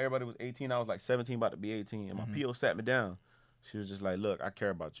the time everybody was 18, I was like 17, about to be 18. And my PO sat me down. She was just like, look, I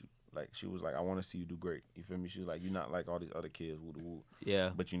care about you. Like, she was like, I want to see you do great. You feel me? She was like, you're not like all these other kids, woo-woo. Yeah.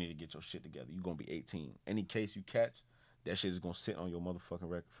 But you need to get your shit together. You're going to be 18. Any case you catch, that shit is gonna sit on your motherfucking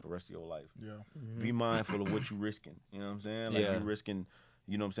record for the rest of your life. Yeah. Be mindful of what you risking. You know what I'm saying? Like Yeah. you risking,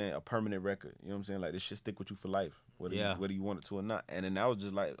 you know what I'm saying, a permanent record. You know what I'm saying? Like this shit stick with you for life, whether you want it to or not. And then that was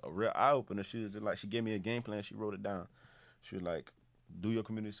just like a real eye opener. She was just like, she gave me a game plan. She wrote it down. She was like, do your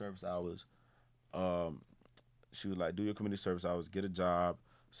community service hours. She was like, do your community service hours, get a job,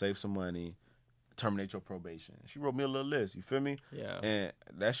 save some money, terminate your probation. She wrote me a little list. You feel me? Yeah. And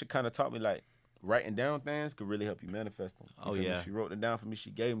that shit kind of taught me like writing down things could really help you manifest them. You Oh, feel me? yeah. She wrote it down for me.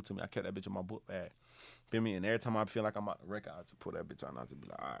 She gave them to me. I kept that bitch in my book bag. Feel me? And every time I feel like I'm out the record, I just pull that bitch out and I just be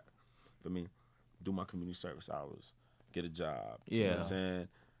like, all right, feel me? Do my community service hours, get a job. You know what I'm saying?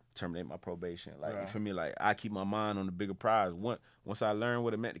 Terminate my probation. Like, you feel me? Like, I keep my mind on the bigger prize. Once I learned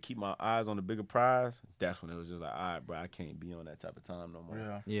what it meant to keep my eyes on the bigger prize, that's when it was just like, all right, bro, I can't be on that type of time no more.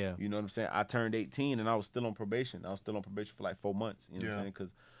 Yeah. Yeah. You know what I'm saying? I turned 18 and I was still on probation. I was still on probation for like 4 months. You know what I'm saying?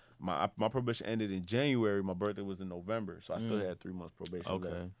 Because my probation ended in January. My birthday was in November. So I still had 3 months probation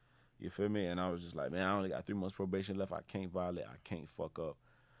left. You feel me? And I was just like, man, I only got 3 months probation left. I can't violate. I can't fuck up.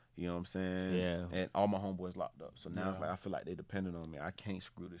 You know what I'm saying? Yeah. And all my homeboys locked up. So now it's like I feel like they dependent on me. I can't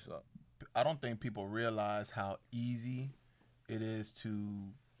screw this up. I don't think people realize how easy it is to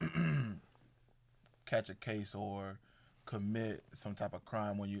catch a case or commit some type of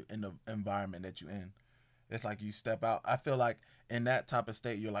crime when you're in the environment that you're in. It's like you step out. I feel like in that type of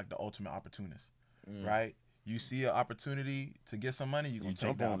state, you're like the ultimate opportunist, right? You see an opportunity to get some money, you're going to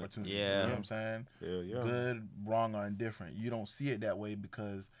take that opportunity. Yeah. You know what I'm saying? Yeah. Good, wrong, or indifferent. You don't see it that way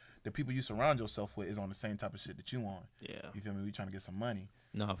because the people you surround yourself with is on the same type of shit that you on. Yeah. You feel me? We trying to get some money.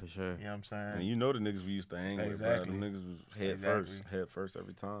 No, for sure. You know what I'm saying? And you know the niggas we used to hang Exactly. with, bro. The niggas was head first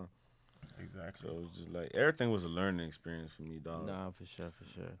every time. Exactly. So it was just like, everything was a learning experience for me, dog. No, for sure.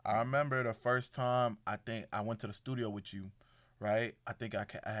 I remember the first time I think I went to the studio with you, right? I think I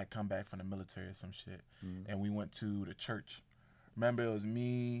had come back from the military or some shit, and we went to the church. Remember, it was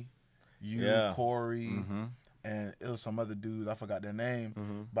me, you, Corey, and it was some other dudes. I forgot their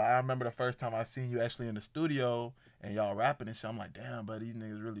name, but I remember the first time I seen you actually in the studio and y'all rapping and shit. I'm like, damn, but these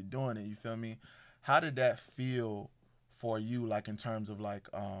niggas really doing it. You feel me? How did that feel for you, like in terms of like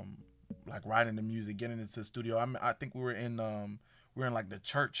writing the music, getting into the studio? I think we were in like the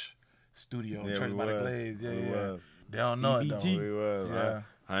church studio, Church by the Glaze. Yeah. They don't know it though. We was. Yeah.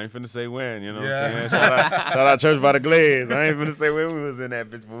 I ain't finna say when, you know what I'm saying? Shout out Church by the Glaze. I ain't finna say when we was in that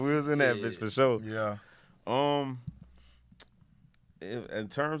bitch, but we was in that bitch for sure. Yeah. In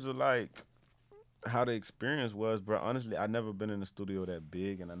terms of like how the experience was, bro, honestly, I never been in a studio that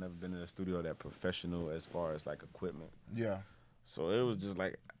big and I never been in a studio that professional as far as like equipment. Yeah. So it was just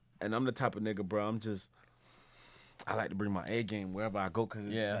like, and I'm the type of nigga, bro, I like to bring my A game wherever I go because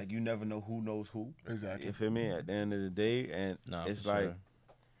it's like you never know who knows who. Exactly. You feel me? At the end of the day, and it's like,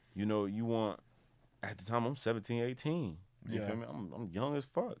 you know, you want, at the time I'm 17, 18. You feel me? I'm young as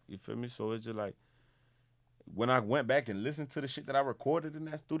fuck. You feel me? So it's just like, when I went back and listened to the shit that I recorded in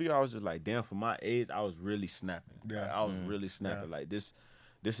that studio, I was just like, damn, for my age, I was really snapping. Yeah. Like, I was really snapping. Like, this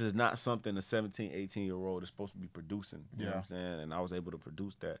is not something a 17, 18-year-old is supposed to be producing. You know what I'm saying? And I was able to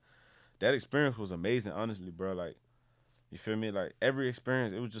produce that. That experience was amazing, honestly, bro. Like, you feel me? Like, every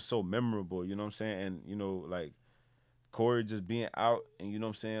experience, it was just so memorable, you know what I'm saying? And, you know, like, Corey just being out and, you know what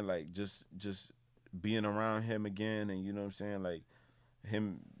I'm saying, like, just being around him again and, you know what I'm saying, like,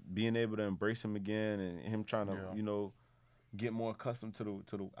 him being able to embrace him again and him trying to, you know, get more accustomed to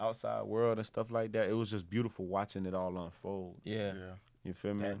the outside world and stuff like that. It was just beautiful watching it all unfold. Yeah. You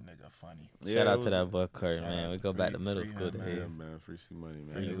feel me? That nigga funny. Shout out to that boy Kurt, man. We go back to middle school days. Yeah, man. Free C Money,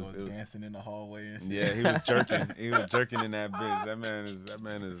 man. He was dancing in the hallway and shit. Yeah, he was jerking. He was jerking in that bitch. That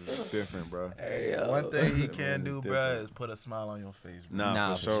man is different, bro. Hey, one thing he can do, bro, is put a smile on your face, bro.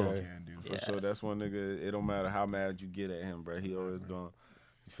 Nah, for sure. Can do. For sure. That's one nigga, it don't matter how mad you get at him, bro. He always going,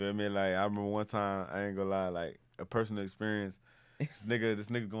 you feel me? Like, I remember one time, I ain't gonna lie, like, a personal experience, this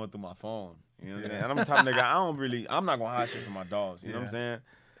nigga going through my phone. You know what I'm saying? And I'm the type of nigga, I'm not gonna hide shit from my dogs. You know what I'm saying?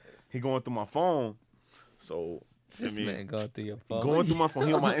 He going through my phone. So, this man going through your phone. Going through my phone.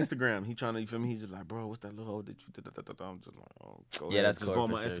 He on my Instagram. He trying to, you feel me? He just like, bro, what's that little hoe that you did? I'm just like, oh, go ahead. That's just cool. go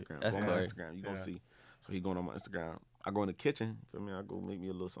on my Instagram. That's go on cool. my Instagram. You gonna see. So he going on my Instagram. I go in the kitchen. You feel me? I go make me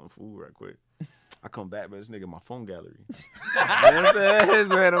a little something food right quick. I come back, but this nigga in my phone gallery. You know what I'm saying? This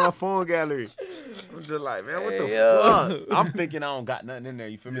man in my phone gallery. I'm just like, man, what the fuck? I'm thinking I don't got nothing in there.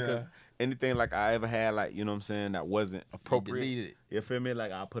 You feel me? Because anything like I ever had, like, you know what I'm saying, that wasn't appropriate. Delete it. You feel me?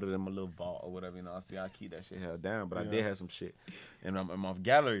 Like, I'll put it in my little vault or whatever, you know. I keep that shit held down, but I did have some shit in my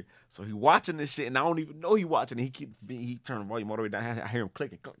gallery. So he watching this shit, and I don't even know he watching it. He turned the volume all the way down. I hear him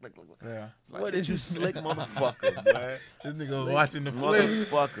clicking, click, click, click. Yeah. Like, what is you slick motherfucker, man? This nigga watching the flick.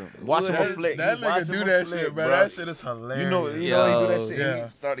 Motherfucker. Watching a flick. That nigga do that shit, bro. That shit is hilarious. You know he do that shit. Yeah.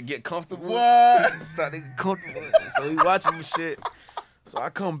 He started to get comfortable. What? Started to get comfortable. So he watching my shit. So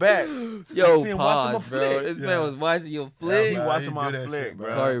I come back. Yo, see him watching my pause, bro. flick. This man was watching your flick. He bro, watching he my do that flick, shit,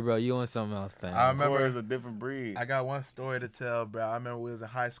 bro. Corey, bro, you on something else, fam. I remember Corey's a different breed. I got one story to tell, bro. I remember we was in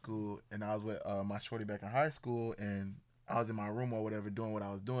high school, and I was with my shorty back in high school, and I was in my room or whatever doing what I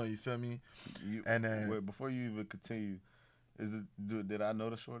was doing. You feel me? And then wait, before you even continue, did I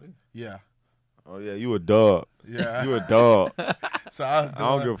know the shorty? yeah, Oh yeah, you a dog. yeah. You a dog. So I was I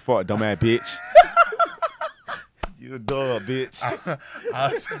don't doing. give a fuck, dumbass bitch. You a dog, bitch.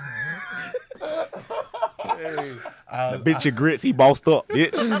 I was, I was, Bitch your grits, he bossed up,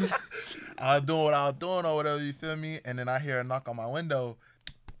 bitch. I was doing what I was doing or whatever. You feel me? And then I hear a knock on my window.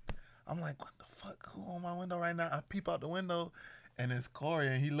 I'm like, what the fuck? Who on my window right now? I peep out the window, and it's Corey,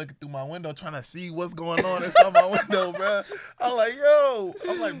 and he looking through my window trying to see what's going on inside my window, bro. I'm like, yo.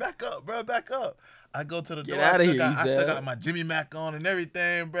 I'm like, back up, bro, back up. I go to the Get door. outta I still here, got my Jimmy Mac on and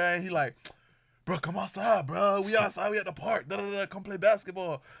everything, bro. And he like, bro, come outside, bro. We outside. We at the park. Da, da, da. Come play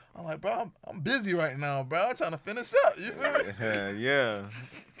basketball. I'm like, bro, I'm busy right now, bro. I'm trying to finish up. You feel me? Yeah.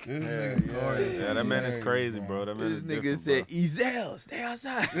 This nigga Corey. Yeah, that man is crazy, bro. That man This is nigga different, said, bro. Ezel, stay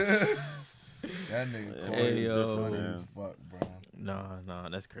outside. That nigga Corey Hey, is yo. different as fuck, bro. Nah,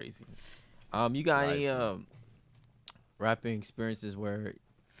 that's crazy. You got any rapping experiences where,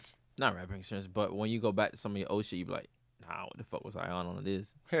 not rapping experience, but when you go back to some of your old shit, you be like, nah, what the fuck was I on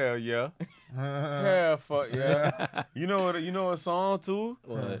this? Hell yeah. Hell fuck yeah. You know a song too?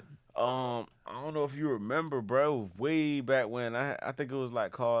 What? I don't know if you remember, bro. It was way back when I think it was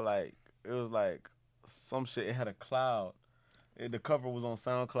like called like it was like some shit. It had a cloud. The cover was on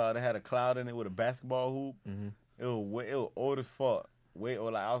SoundCloud. It had a cloud in it with a basketball hoop. Mm-hmm. It was old as fuck. Way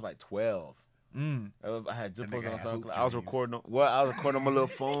old. Like I was like 12. I had just That nigga posted on had hoop SoundCloud. I was dreams. recording on my little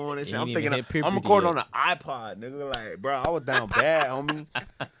phone and shit. You I'm ain't thinking even hit I'm puberty recording yet. on an iPod, nigga. Like, bro, I was down bad, homie.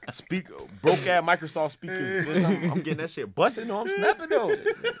 Broke ass Microsoft speakers. Bitch, I'm getting that shit busting. No, I'm snapping though.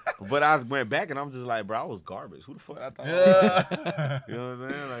 But I went back and I'm just like, bro, I was garbage. Who the fuck I thought? I was? You know what I'm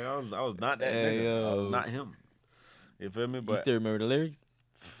saying? Like I was not that Hey, nigga. I was yo. not him. You feel me? You But still remember the lyrics?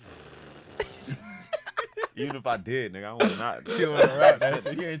 even if I did, nigga, I was not. He want to rap that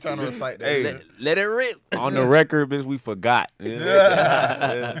shit. He ain't trying to recite that Hey. shit. Let it rip. On the record, bitch, we forgot.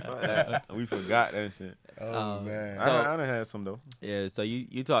 Yeah, fuck that. We forgot that shit. Oh, man. So- I done had some though. Yeah, so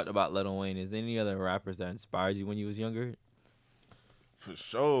you talked about Lil Wayne. Is there any other rappers that inspired you when you was younger? For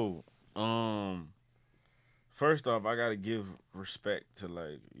sure. First off, I gotta give respect to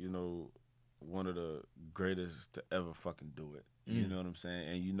one of the greatest to ever fucking do it. You know what I'm saying?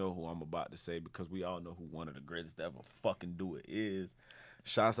 And you know who I'm about to say because we all know who one of the greatest to ever fucking do it is.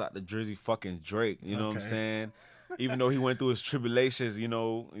 Shouts out to Drizzy fucking Drake. You know what I'm Okay. saying? Even though he went through his tribulations, with I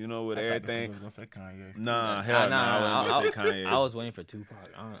thought the nigga everything. was gonna say Kanye. Nah, hell nah, I wasn't gonna say Kanye. I was waiting for Tupac.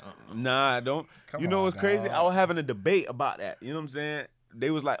 Nah, I don't. Come You know on, what's crazy? dawg. I was having a debate about that. You know what I'm saying? They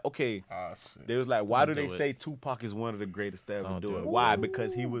was like, okay. Oh, shit. They was like, why do Don't they do it. say Tupac is one of the greatest to ever Don't do do it? it. Why?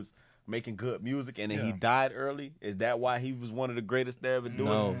 Because he was making good music and then he Yeah. died early? Is that why he was one of the greatest to ever do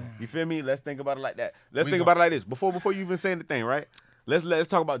No. it? You feel me? Let's think about it like that. Let's We think gon- about it like this. Before you even say anything, right? Let's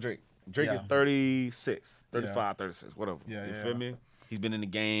talk about Drake. Drake Yeah. is 36, 35, 36, whatever. Yeah, you yeah. feel me? He's been in the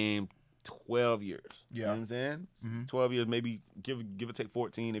game 12 years. You know Yeah. what I'm saying? Mhm. 12 years, maybe give or take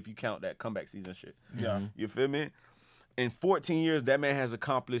 14 if you count that comeback season shit. Yeah. You feel me? In 14 years, that man has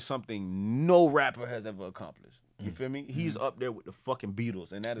accomplished something no rapper has ever accomplished. You feel me? He's up there with the fucking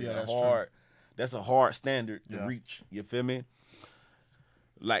Beatles, and that is Yeah, that's that's a hard standard to Yeah. reach. You feel me?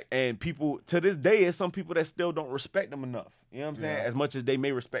 Like, and people to this day, there's some people that still don't respect him enough. You know what I'm saying? Yeah. As much as they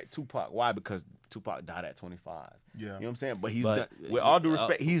may respect Tupac. Why? Because Tupac died at 25. Yeah. You know what I'm saying? But But, done, with all due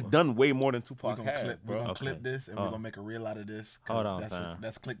respect, he's done way more than We're Tupac gonna has, clip. We're bro. gonna Okay. clip this, and Oh. we're gonna make a reel out of this. 'cause Hold on, that's fam.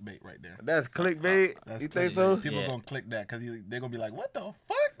 that's clickbait right there. That's clickbait. That's You think clickbait. so? People Yeah. gonna click that because they're gonna be like, "What the fuck?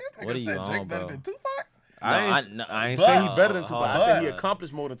 This What are nigga you said Drake on, better bro? than Tupac." I ain't but- say he better than hold Tupac. on. I said he But-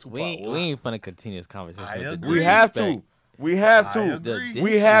 accomplished more than Tupac. We ain't finna continue this conversation. I with the agree. We have disrespect. to. We have I to. agree.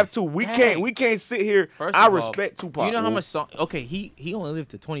 We have to. We Disrespect. can't sit here. First I of all, respect Tupac. Do you know how Ooh. much song? Okay, he only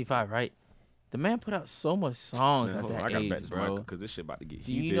lived to 25, right? The man put out so much songs Man, at hold on, that I gotta back age, this bro. because this shit about to get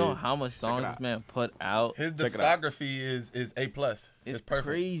Do heated. you know how much it songs out. this man put out? His Check it out. discography is A plus. It's perfect.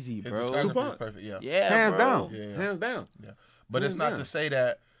 crazy, His bro. discography Tupac. is perfect. Yeah. Yeah, Hands bro. down. Yeah. Hands down. But it's not Yeah. to say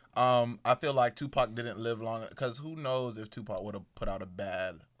that I feel like Tupac didn't live long because who knows if Tupac would have put out a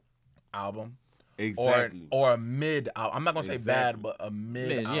bad album. Exactly. Or a mid album. I'm not gonna say bad, Exactly. but a mid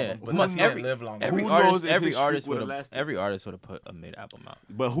Mid, album. yeah. Because he didn't live long. Every Who artist, knows if every his streak artist would've would have, lasted? every artist would have put a mid album out.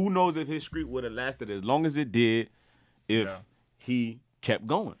 But who knows if his streak would have lasted as long as it did if Yeah. he kept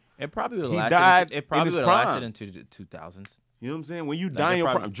going. It probably would He have died lasted. It in probably his would have lasted prime. into the 2000s. You know what I'm saying? When you Like, die in they your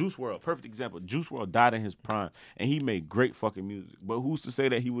probably- prime, Juice WRLD, perfect example. Juice WRLD died in his prime, and he made great fucking music. But who's to say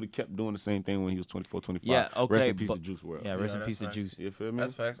that he would have kept doing the same thing when he was 24, 25? Yeah, okay. Rest in peace but- to Juice WRLD. Yeah, rest in that's peace to facts. Juice. You feel me?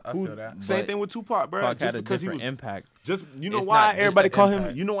 That's facts. I Who- feel that. Same But thing with Tupac, bro. Tupac Just had a because he was different impact. just you know It's why not- it's everybody the call him.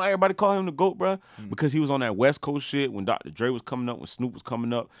 impact. You know why everybody call him the GOAT, bro? Because he was on that West Coast shit when Dr. Dre was coming up, when Snoop was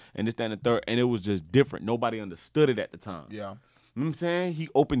coming up, and this, that, and the third, and it was just different. Nobody understood it at the time. Yeah. You know what I'm saying? He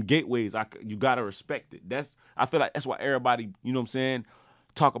opened gateways. You gotta respect it. I feel like that's why everybody, you know what I'm saying,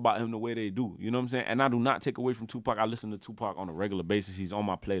 talk about him the way they do. You know what I'm saying? And I do not take away from Tupac. I listen to Tupac on a regular basis. He's on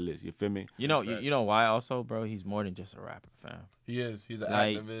my playlist. You feel me? You know, you know why also, bro? He's more than just a rapper, fam. He is. He's an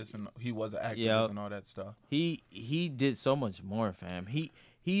Like, activist, and he was an activist yeah. and all that stuff. He did so much more, fam.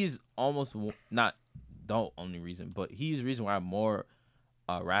 He's almost not the only reason, but he's the reason why more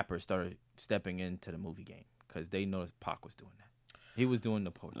rappers started stepping into the movie game because they noticed Pac was doing that. He was doing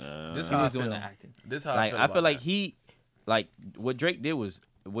the poetry. This He how I was doing feel. the acting. This how Like I I feel feel about like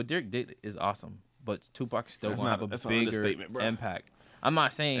that. what Drake did is awesome, but Tupac still That's gonna not- have a that's an bigger understatement, bro. impact. I'm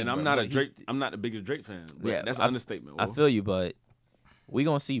not saying, And I'm bro, not a but Drake. I'm not the biggest Drake fan. But Yeah, that's an understatement. I bro. feel you, but we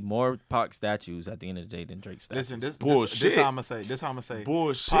gonna see more Pac statues at the end of the day than Drake statues. Listen, this Bullshit. how I'm gonna say. This how I'm gonna say.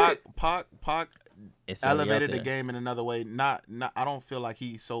 Bullshit. Pac It's already elevated out the there. game in another way. Not. I don't feel like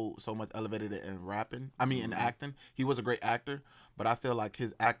he so much elevated it in rapping. I mean, in acting, he was a great actor, but I feel like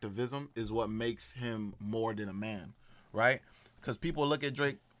his activism is what makes him more than a man, right? Because people look at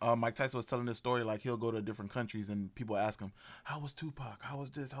Drake. Mike Tyson was telling this story, like he'll go to different countries and people ask him, "How was Tupac? How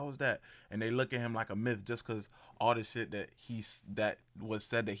was this? How was that?" And they look at him like a myth just because all the shit that that was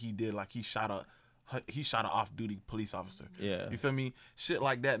said that he did, like he shot a off-duty police officer. Yeah. You feel me? Shit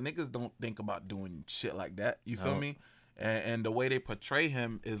like that. Niggas don't think about doing shit like that. You feel No. me? And the way they portray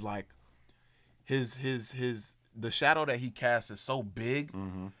him is like his the shadow that he casts is so big.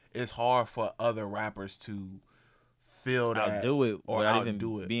 It's hard for other rappers to feel that Outdo it or without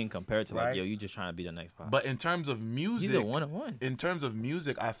outdo even it. being compared to Right? like, yo, you just trying to be the next Pac. But in terms of music, He's a one-on-one. in terms of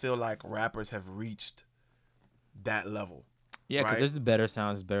music, I feel like rappers have reached that level. Yeah, because right? there's the better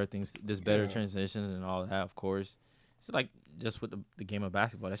sounds, better things, there's better Yeah. transitions and all that, of course. It's like just with the game of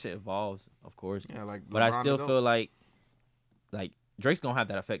basketball, that shit evolves, of course. Yeah, like. But I LeBron still the feel like Drake's gonna have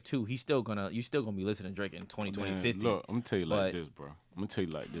that effect too. You still gonna be listening to Drake in 2020, Man, 50. look, I'm gonna tell you like But- this,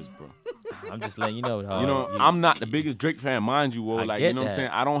 bro. I'm just letting you know, dog. You know, I'm not the biggest Drake fan, mind you. I Like, get you know what I'm that. saying?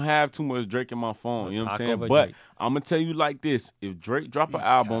 I don't have too much Drake in my phone. You know what I'm Pac saying? over But Drake. I'm gonna tell you like this: if Drake drop an He's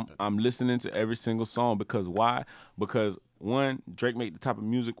album, capping. I'm listening to every single song because why? Because one, Drake make the type of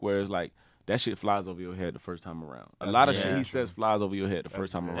music where it's like that shit flies over your head the first time around. A lot of very shit he true. says flies over your head the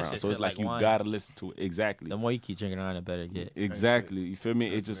first time very around. true. That So shit it's sit like like you wine. gotta listen to it. Exactly. The more you keep drinking on, the better it get. Exactly. You feel me?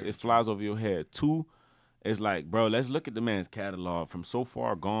 It just it flies over your head. Two, it's like, bro, let's look at the man's catalog from So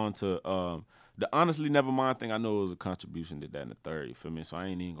Far Gone to the Honestly Nevermind thing. I know it was a contribution to that in the third. You feel me? So I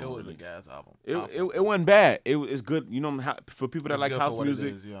ain't even It gonna was a really. gas album. It wasn't bad. It's good. You know, for people that It's like good for house what it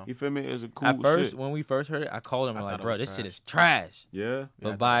music, is, yeah. you feel me? It's a cool At first, shit. when we first heard it, I called him I like, thought it bro, was this shit trash. is trash. Yeah, Yeah, But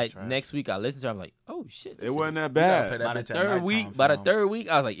that by was trash. next week, I listened to it. I'm like, oh shit. this it shit wasn't is- that gotta bad. play that By the bitch at third nighttime, week, by the fam. third week,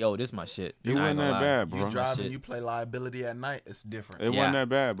 I was like, yo, this my shit. It I ain't wasn't gonna that lie. bad, You bro. my driving, shit. you play Liability at night. It's different. It Yeah. wasn't that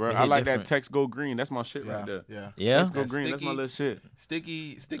bad, bro. It I hit like different. that Text Go Green. That's my shit Yeah, right there. yeah. Yeah. Text Go That Green. That's my sticky- little shit.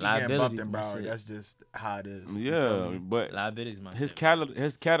 Sticky getting Liability bumped in is my Broward. shit. That's just how it is. You feel Yeah, me? but Liability is my his shit.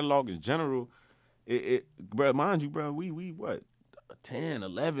 his catalog in general, bro, mind you, bro, we what 10,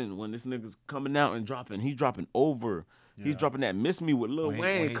 11 when this nigga's coming out and dropping. He's dropping over. Yeah. He's dropping that Miss Me with Lil When he-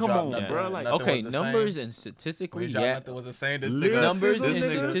 Wayne. when he Come dropped on, Nothing- bro. Like Nothing Okay, was the numbers same. and statistically, When he dropped yeah. Nothing was the same. This Lyricism, nigga, Numbers this and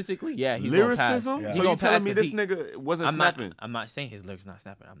nigga, statistically, yeah, he's gonna pass. lyricism. Yeah. He So you gonna telling pass me 'cause this he- nigga wasn't I'm snapping? not. I'm not saying his lyrics not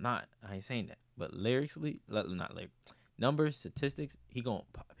snapping. I ain't saying that. But lyrically, not lyric, numbers, statistics, he gonna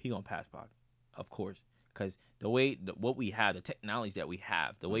pass Pac, of course, because what we have, the technology that we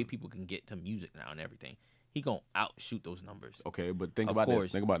have, the way people can get to music now and everything, he gonna outshoot those numbers. Okay, but think Of about course.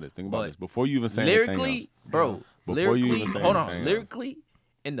 this. Think about this. Think about But this. Before you even say anything Lyrically, else. bro. Before you Lyrically, even say hold on. anything else. Lyrically,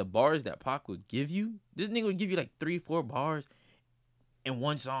 in the bars that Pac would give you, this nigga would give you like 3-4 bars in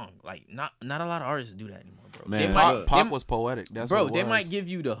one song. Like not a lot of artists do that anymore, bro. Man, They might- look. Pac they- was poetic. That's bro, what it they was. might give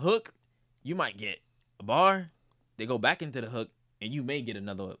you the hook. You might get a bar. They go back into the hook, and you may get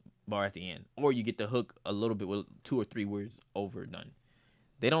another bar at the end, or you get the hook a little bit with 2 or 3 words overdone.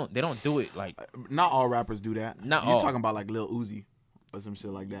 They don't do it like Not all rappers do that. Not You're all. talking about like Lil Uzi. or some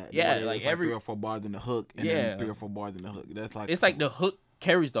shit like that. Yeah, Where like it's every 3 or 4 bars in the hook, and Yeah. then 3 or 4 bars in the hook. That's like it's like the hook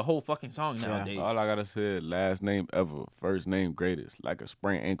carries the whole fucking song nowadays. All I gotta say is last name ever, first name greatest. Like a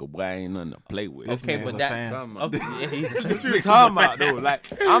sprained ankle, boy, ain't nothing to play with. This Okay, man's but a that- fan. Okay, yeah, he's What you talking about though? Like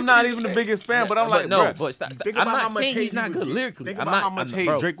I'm not even the biggest fan, but I'm like, no, bruh, but stop, think I'm about not how much saying hate he's he not was good getting. lyrically. Think I'm about not, how much hate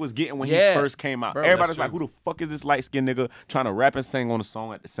bro. Drake was getting when Yeah. he first came out. Bro, Everybody's that's like, true. who the fuck is this light skinned nigga trying to rap and sing on a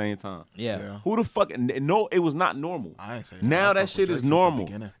song at the same time? Yeah. Who the fuck? No, it was not normal. I ain't say that. Now I that fuck with shit Drake is since the normal.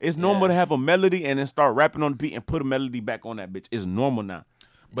 beginning. It's normal Yeah. to have a melody and then start rapping on the beat and put a melody back on that bitch. It's normal now.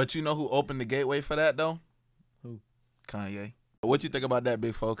 But you know who opened the gateway for that though? Who? Kanye. What you think about that,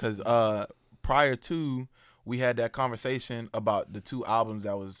 Big 4? Because prior to, we had that conversation about the 2 albums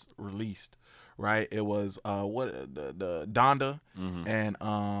that was released, right? It was the Donda and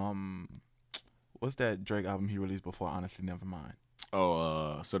what's that Drake album he released before? Honestly, never mind.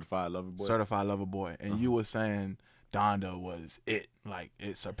 Certified Lover Boy. Certified Lover Boy. And you were saying Donda was it, like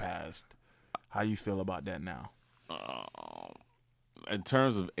it surpassed. How you feel about that now? In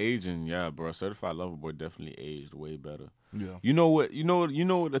terms of aging, yeah, bro, Certified Lover Boy definitely aged way better. Yeah. You know what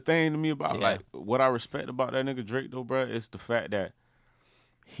the thing to me about Yeah. like what I respect about that nigga Drake though, bro, is the fact that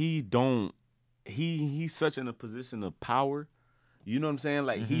he's such in a position of power. You know what I'm saying?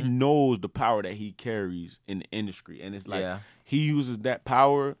 Like he knows the power that he carries in the industry, and it's like Yeah. he uses that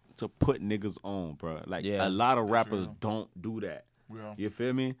power to put niggas on, bro. Like Yeah. a lot of rappers real. don't do that. Yeah. You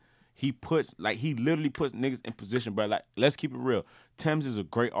feel me? He literally puts niggas in position, bro. Like, let's keep it real. Thames is a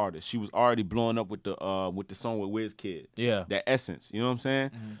great artist. She was already blowing up with the song with Wizkid. Yeah. That Essence. You know what I'm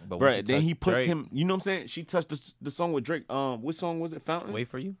saying? But when Bro, she then he touched puts Drake, him, you know what I'm saying? She touched the song with Drake. Which song was it? Fountains? Wait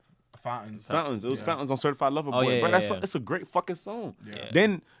for you. Fountains. Fountains. It was Yeah. Fountains on Certified Lover Boy. Oh, yeah, bro, yeah, that's yeah. it's a great fucking song. Yeah.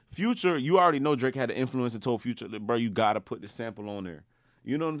 Then Future, you already know Drake had an influence and told Future, bro, you gotta put the sample on there.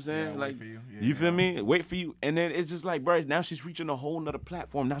 You know what I'm saying? Yeah, Wait like, For You. Yeah, you feel yeah. me? Wait for you. And then it's just like, bro, now she's reaching a whole nother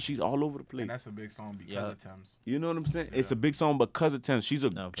platform. Now she's all over the place. And that's a big song because Yeah. of Thames. You know what I'm saying? It's a big song because of Thames. She's a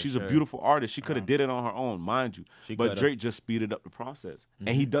No, for she's sure. a beautiful artist. She could have did it on her own, mind you. She But coulda. Drake just speeded up the process, and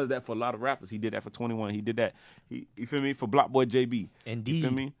he does that for a lot of rappers. He did that for 21. He did that. You feel me? For Block Boy JB. Indeed. You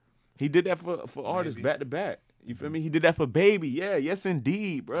feel me? He did that for artists Baby. back to back. You feel me? He did that for Baby. Yeah, yes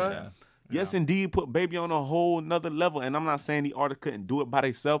indeed, bro. Yeah. Yes, indeed, put Baby on a whole nother level. And I'm not saying the artist couldn't do it by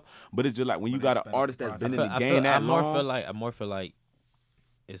themselves, but it's just like when you got an sped up artist the that's been in process. the game that I more long. feel like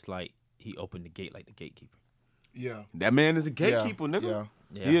it's like he opened the gate like the gatekeeper. Yeah. That man is a gatekeeper, nigga. Yeah.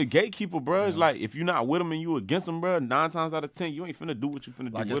 Yeah. He a gatekeeper, bro. It's like if you're not with him and you against him, bro, 9 times out of 10, you ain't finna do what you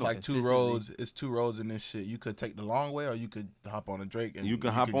finna Like do it's with him. like 2 consistently. roads. It's 2 roads in this shit. You could take the long way, or you could hop on a Drake and You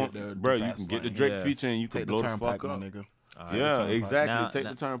can hop on, get the bro. You fast can get the lane. Drake Yeah. feature and you Take can the blow the fuck turnpike, my up. nigga. All Yeah, turnpike. exactly. Now- Take now-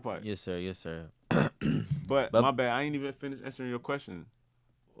 the turnpike. Yes, sir. Yes, sir. But But- my bad, I ain't even finished answering your question.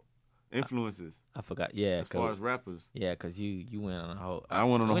 Influences I forgot. Yeah, as far as rappers. cause you went on a whole. I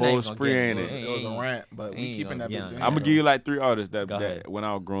went on a we're not whole even gonna spree, get ain't into it? It was a rant, but we ain't keeping gonna that get bitch on in it. there. I'm gonna give you like 3 artists that Go ahead. when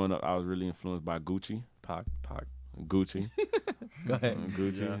I was growing up, I was really influenced by Gucci. Pac. Gucci. Go ahead.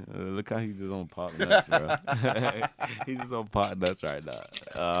 Gucci. Look how he just on pop nuts, bro. He just on pop nuts right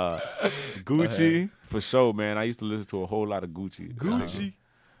now. Gucci for sure, man. I used to listen to a whole lot of Gucci. Gucci.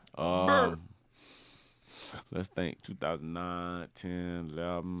 Let's think. 2009, 10,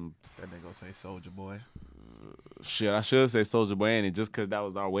 11. That nigga say Soldier Boy. Shit, I should say Soulja Boy, ain't it? Just because that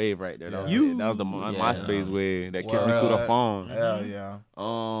was our wave right there. That was, Yeah. that was the MySpace wave that kissed me through the Word. phone. Hell yeah.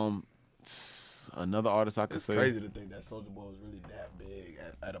 Another artist I could It's say. crazy to think that Soldier Boy was really that big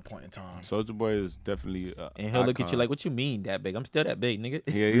at a point in time. Soulja Boy is definitely And he'll look at you like, "What you mean that big? I'm still that big, nigga."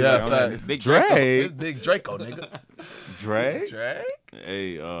 yeah, he's Yeah, like, I'm like, facts. Big Drake. It's Big Draco, nigga. Drake. Drake?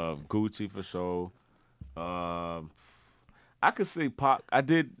 Hey, Gucci for sure. I could say Pac. I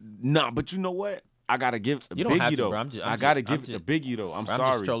did but you know what? I gotta give it to You don't have Biggie to, though. bro. I'm just- I I'm gotta just- give I'm it to just- Biggie though. I'm Bro, I'm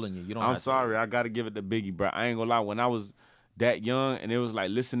sorry. just trolling you. You don't I'm have to. sorry. I gotta give it to Biggie, bro. I ain't gonna lie. When I was that young and it was like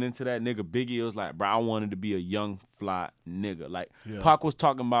listening to that nigga Biggie, it was like, bro, I wanted to be a young fly nigga. Like Yeah. Pac was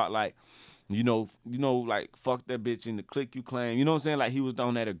talking about like, you know, like fuck that bitch in the clique you claim. You know what I'm saying? Like he was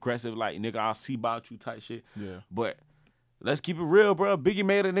on that aggressive, like nigga, I'll see about you type shit. Yeah. But let's keep it real, bro. Biggie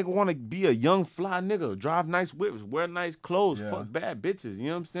made a nigga want to be a young fly nigga, drive nice whips, wear nice clothes, Yeah. fuck bad bitches. You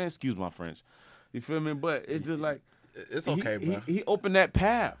know what I'm saying? Excuse my French. You feel me? But it's just like It's okay, bro. he opened that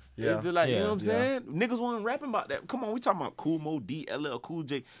path. Yeah. It's just like, you know Yeah. what I'm saying? Niggas wasn't rapping about that. Come on, we talking about Cool Mo, D, LL, Cool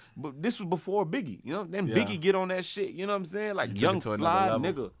J. But this was before Biggie. You know? Then Yeah. Biggie get on that shit. You know what I'm saying? Like He took young it to another fly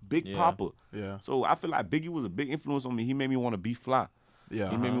level. nigga, Big Yeah. Papa. Yeah. So I feel like Biggie was a big influence on me. He made me want to be fly. Yeah.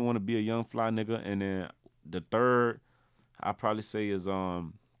 He made me want to be a young fly nigga. And then the third, I probably say is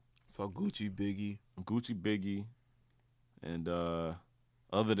So Gucci, Biggie. Gucci, Biggie, and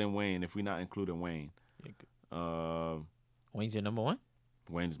other than Wayne, if we not including Wayne, Wayne's your number one?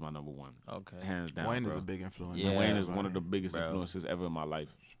 Wayne is my number one, Okay. hands down. Wayne bro. is a big influence. Yeah, Wayne is bro. one of the biggest Bro. influences ever in my life.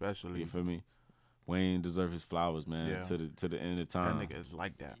 Especially. You feel me? Wayne deserves his flowers, man. Yeah. To the end of That time. nigga is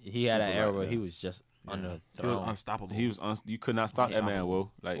like that. He had an Super era like where that. he was just on Yeah. the He was throne. unstoppable. You could not stop that man, Unstoppable.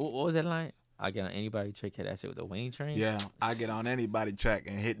 Whoa. Like What was that line? I get on anybody trick hit that shit with the Wayne train. Yeah, I get on anybody track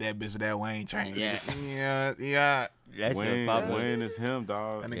and hit that bitch with that Wayne train. Yeah. yeah. That shit Wayne, popular. Wayne is him,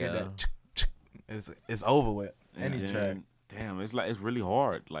 dog. That nigga Yeah. it's over with. And Any then, track. Damn, it's really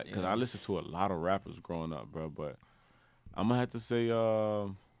hard. Like, cause Yeah. I listened to a lot of rappers growing up, bro. But I'm gonna have to say,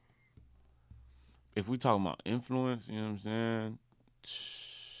 if we talking about influence, you know what I'm saying?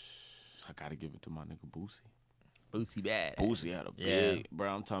 I gotta give it to my nigga Boosie. Boosie bad. Boosie had a Yeah. big,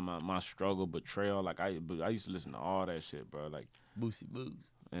 bro. I'm talking about my struggle, betrayal. Like I used to listen to all that shit, bro. Like, Boosie Booze.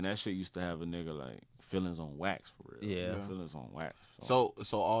 and that shit used to have a nigga like feelings on wax for real. Yeah. Yeah. Feelings on wax. So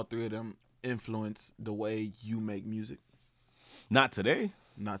all three of them influence the way you make music. Not today.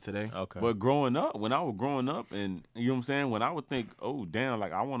 Not today. Okay. But growing up, when I was growing up, and you know what I'm saying, when I would think, oh damn,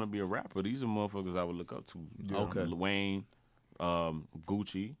 like I want to be a rapper. These are motherfuckers I would look up to. Yeah. Okay. Lil Wayne,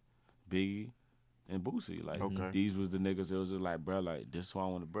 Gucci, Biggie, and Boosie. Like Okay. these was the niggas that was just like, bro, like this is who I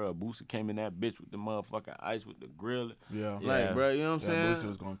want to, bro. Boosie came in that bitch with the motherfucking ice with the grill. Yeah. Yeah. Like, bro, you know what I'm Yeah, saying? Boosie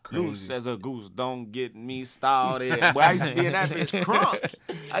was going Loose crazy. as a goose, don't get me started. Boy, I used to be in that bitch crunk.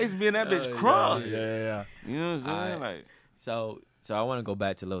 I used to be in that bitch Oh, crunk. Yeah. You know what I'm saying? I- Like, So I want to go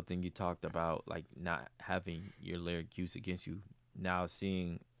back to the little thing you talked about, like not having your lyric used against you. Now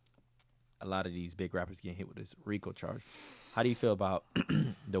seeing a lot of these big rappers getting hit with this RICO charge. How do you feel about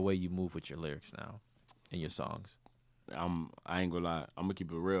the way you move with your lyrics now in your songs? I ain't gonna lie. I'm gonna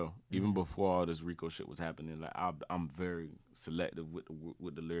keep it real. Even before all this RICO shit was happening, like I'm very selective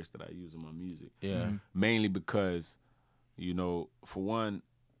with the lyrics that I use in my music. Yeah. Mhm. Mainly because, you know, for one,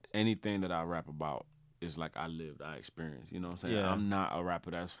 anything that I rap about is like I lived, I experienced. You know what I'm saying? Yeah. I'm not a rapper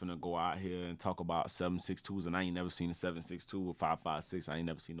that's finna go out here and talk about 7.62s and I ain't never seen a 7.62 or 5.56. I ain't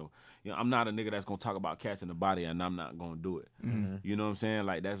never seen no. You know, I'm not a nigga that's gonna talk about catching the body and I'm not gonna do it. Mm-hmm. You know what I'm saying?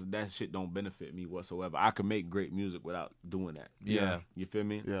 Like that shit don't benefit me whatsoever. I can make great music without doing that. Yeah. You feel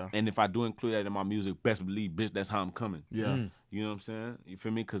me? Yeah. And if I do include that in my music, best believe, bitch, that's how I'm coming. Yeah. Mm. You know what I'm saying? You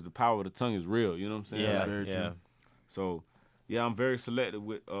feel me? Because the power of the tongue is real. You know what I'm saying? Yeah. Like, very Yeah. true. so, yeah, I'm very selective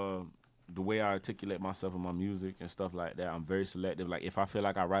with the way I articulate myself in my music and stuff like that. I'm very selective. Like, if I feel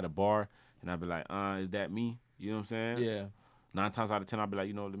like I write a bar and I be like, is that me? You know what I'm saying? Yeah. 9 times out of 10, I'll be like,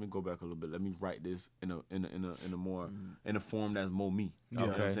 you know, let me go back a little bit. Let me write this in a more in a form that's more me. You know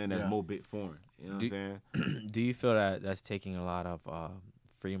what Okay. I'm saying? That's Yeah. more bit foreign. You know what I'm saying? Do you feel that that's taking a lot of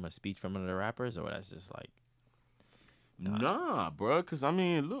freedom of speech from other rappers, or that's just like Nah, bro. Cause I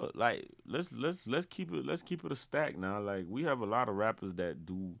mean, look, like let's keep it a stack now. Like we have a lot of rappers that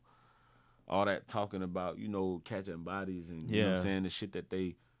do all that talking about, you know, catching bodies and you know what I'm Yeah. saying, the shit that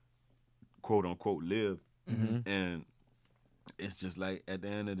they quote unquote live. Mhm. And it's just like at the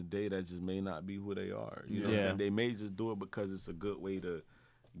end of the day, that just may not be who they are. You know what I'm Yeah. saying? They may just do it because it's a good way to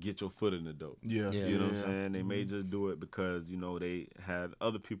get your foot in the door. Yeah. Yeah. You know what I'm Yeah. saying? They may just do it because, you know, they had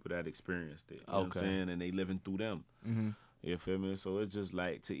other people that experienced it. You know what I'm Okay. saying? And they living through them. Mm-hmm. You feel me? So it's just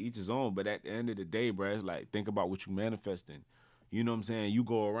like to each his own. But at the end of the day, bro, it's like think about what you manifesting. You know what I'm saying? You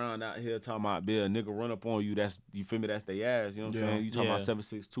go around out here talking about be a nigga run up on you, that's you feel me, that's they ass. You know what I'm Yeah. saying? You talking about Yeah.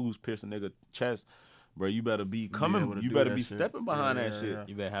 7.62s piercing nigga chest. Bro, you better be able coming. to You do better that be shit. stepping behind Yeah, that yeah, shit. yeah.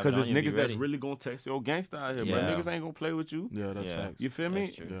 you better have Cause it it's on you, be niggas that's ready. really gonna text your gangster out here, Yeah. bro. Niggas ain't gonna play with you. Yeah, that's Yeah. facts. You feel me?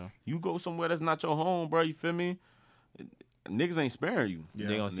 That's true. Yeah. You go somewhere that's not your home, bro. You feel me? Niggas ain't sparing you. Yeah.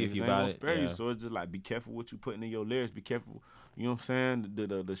 They gonna see if Niggas you ain't about gonna it. spare you. Yeah. So it's just like be careful what you putting in your lyrics. Be careful. You know what I'm saying?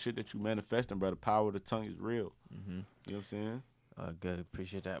 The shit that you manifesting, bro. The power of the tongue is real. Mm-hmm. You know what I'm saying? Good,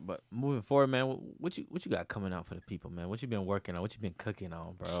 appreciate that. But moving forward, man, what you got coming out for the people, man? What you been working on? What you been cooking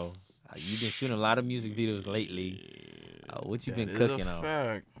on, bro? You been shooting a lot of music videos lately. What you been That is cooking a on?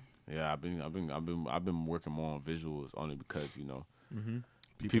 fact. Yeah, I've been working more on visuals only because you know Mm-hmm.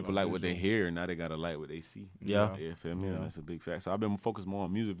 people like what they hear and now they gotta like what they see. Yeah. You feel me? Yeah. And that's a big fact. So I've been focused more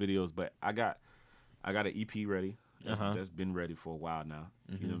on music videos, but I got an EP ready. That's been ready for a while now.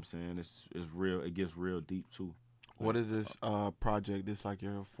 You know what I'm saying? It's real. It gets real deep too. What is this project? This like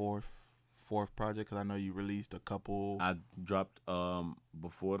your fourth project? Because I know you released a couple. I dropped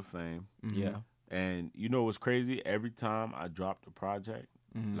Before the Fame. Mhm. Yeah. And you know what's crazy? Every time I dropped a project,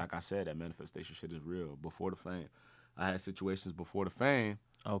 Mhm. like I said, that manifestation shit is real. Before the Fame, I had situations before the fame,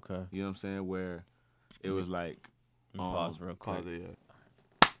 Okay. you know what I'm saying, where it was like, Pause real quick. Pause it,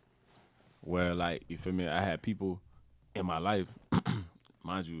 where like, you feel me? I had people in my life,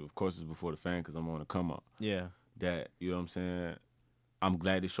 mind you, of course it's before the fame because I'm on the come up, Yeah. that, you know what I'm saying, I'm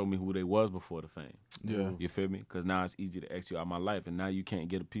glad they showed me who they was before the fame. Yeah. You feel me? Because now it's easy to exit out of my life, and now you can't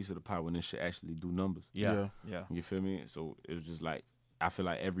get a piece of the pie when this shit actually do numbers. Yeah. You feel me? So it was just like, I feel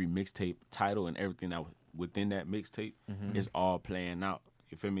like every mixtape title and everything that was within that mixtape is all playing out.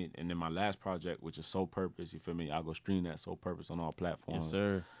 You feel me? And then my last project, which is Soul Purpose, you feel me? I'll go stream that Soul Purpose on all platforms. Yes,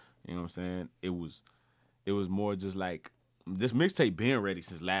 sir. You know what I'm saying? It was more just like, this mixtape been ready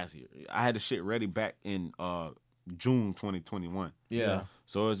since last year. I had the shit ready back in June 2021. Yeah.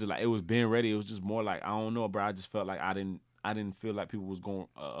 So it was just like, it was being ready. It was just more like, I don't know, bro. I just felt like I didn't feel like people was going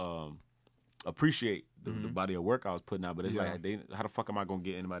appreciate the body of work I was putting out. But it's like, how the fuck am I gonna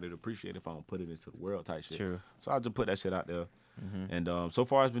get anybody to appreciate it if I don't put it into the world type shit? True. So I just put that shit out there. And so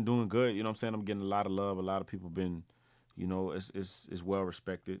far it's been doing good. You know what I'm saying? I'm getting a lot of love. A lot of people been, you know, it's well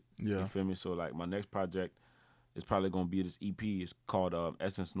respected. Yeah. You feel me? So like my next project is probably gonna be this EP. It's called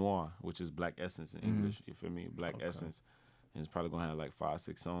Essence Noir, which is Black Essence in English. You feel me? Black Essence. And it's probably gonna have like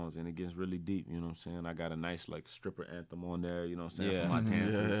 5-6 songs, and it gets really deep. You know what I'm saying? I got a nice like stripper anthem on there. You know what I'm saying? Yeah. For my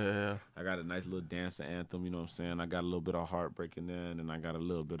dances. Yeah. I got a nice little dancer anthem. You know what I'm saying? I got a little bit of heartbreak in there, and then I got a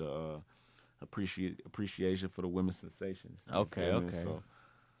little bit of appreciation for the women's sensations. You Okay, feel me? okay. So,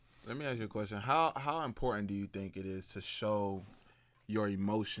 Let me ask you a question. How important do you think it is to show your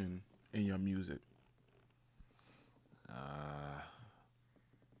emotion in your music?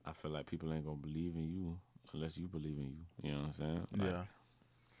 I feel like people ain't gonna believe in you unless you believe in you. You know what I'm saying? Like,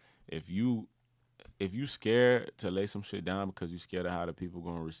 if you scared to lay some shit down because you scared of how the people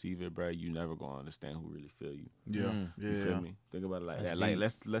gonna receive it, bro, you never gonna understand who really feel you. Yeah. You feel me? Think about it like That's that. deep.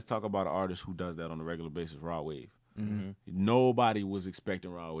 Like let's talk about an artist who does that on a regular basis, Raw Wave. Nobody was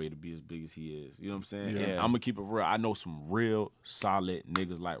expecting Raw Wave to be as big as he is. You know what I'm saying? Yeah. And I'm gonna keep it real. I know some real solid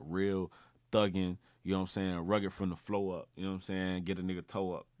niggas, like real thugging, you know what I'm saying, rugged from the flow up, you know what I'm saying, get a nigga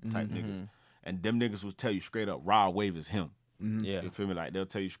toe up type niggas. And them niggas will tell you straight up, Raw Wave is him. Yeah. You feel me? Like they'll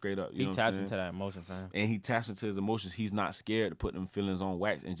tell you straight up. You He know what taps I'm saying? into that emotion, fam. And he taps into his emotions. He's not scared to put them feelings on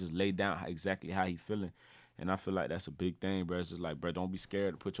wax and just lay down exactly how he feeling. And I feel like that's a big thing, bro. It's just like, bro, don't be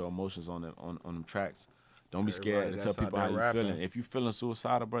scared to put your emotions on them tracks. Don't be scared Everybody to tell that's out people how there you rapping. feeling. If you feeling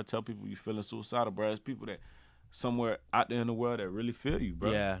suicidal, bro, tell people you feeling suicidal, bro. It's people that somewhere out there in the world that really feel you,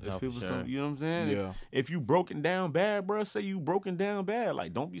 bro. Yeah, It's no, for people, sure. you know what I'm saying? Yeah. If you broken down bad, bro, say you broken down bad.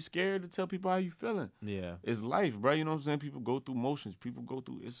 Like, don't be scared to tell people how you feeling. Yeah. It's life, bro. You know what I'm saying? People go through motions. People go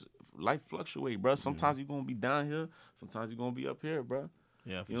through, life fluctuate, bro. Sometimes you're going to be down here. Sometimes you're going to be up here, bro.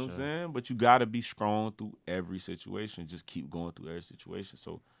 Yeah, for You know sure. what I'm saying? But you got to be strong through every situation. Just keep going through every situation.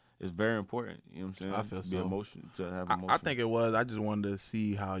 So it's very important. You know what I'm saying? I feel to so. be emotion, to have I emotion. think it was. I just wanted to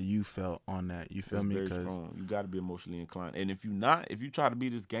see how you felt on that. You feel It's me? very Because strong. You got to be emotionally inclined. And if you try to be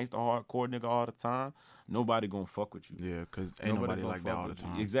this gangster hardcore nigga all the time, nobody going to fuck with you. yeah, because ain't nobody gonna like that fuck all the with you.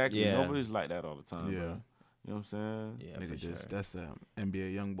 time. Exactly. Yeah. Nobody's like that all the time, Yeah. bro. You know what I'm saying? Yeah, Nigga for just sure. that's a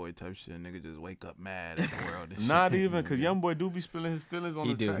NBA YoungBoy type shit. Nigga just wake up mad at the world. And Not shit. even, because YoungBoy do be spilling his feelings on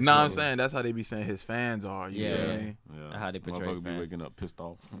He the do. track. Nah, I'm bro. saying that's how they be saying his fans are. You Yeah. feel me? Yeah. How they portray his Motherfuckers be fans. waking up pissed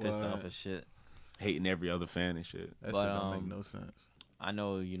off. Pissed What? off as shit. Hating every other fan and shit. That But, shit don't make um, no sense. I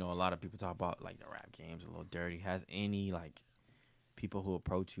know, a lot of people talk about like the rap game's a little dirty. Has any like people who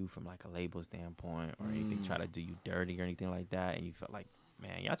approach you from like a label standpoint or anything try to do you dirty or anything like that, and you felt like,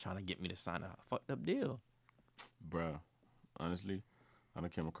 man, y'all trying to get me to sign a fucked up deal? Bruh, honestly, I done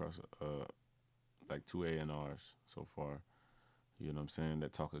came across like 2 A&Rs so far. You know what I'm saying?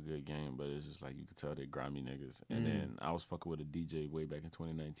 That talk a good game, but it's just like you could tell they're grimy niggas. And then I was fucking with a DJ way back in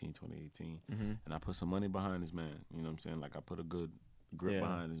 2019, 2018. And I put some money behind this man. You know what I'm saying? Like I put a good grip Yeah.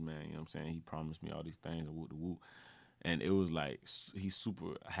 behind this man. You know what I'm saying? He promised me all these things and whoop. And it was like, he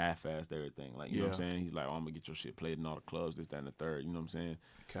super half-assed everything. Like, you know what I'm Yeah. saying? He's like, oh, I'm going to get your shit played in all the clubs, this, that, and the third. You know what I'm saying?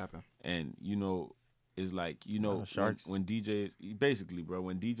 Capping. And, it's like, Sharks. when DJs, basically, bro,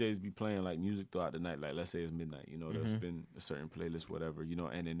 when DJs be playing like music throughout the night, like let's say it's midnight, they'll spin a certain playlist, whatever,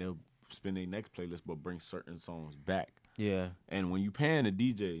 and then they'll spin their next playlist, but bring certain songs back. Yeah. And when you paying a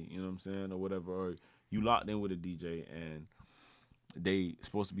DJ, you know what I'm saying, or whatever, or you locked in with a DJ and they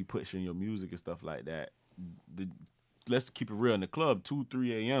supposed to be pushing your music and stuff like that, let's keep it real, in the club, 2,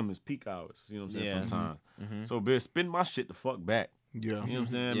 3 a.m. is peak hours, you know what I'm saying, Yeah. sometimes. So, bitch, spin my shit the fuck back. Yeah. You know what I'm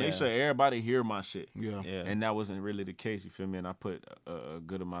saying? Yeah. Make sure everybody hear my shit. Yeah. Yeah. And that wasn't really the case, you feel me? And I put a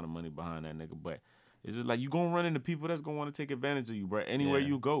good amount of money behind that nigga. But it's just like, you gonna run into people that's gonna want to take advantage of you, bro. Anywhere Yeah.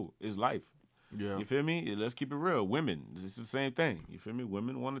 you go, it's life. Yeah. You feel me? Let's keep it real. Women, it's the same thing. You feel me?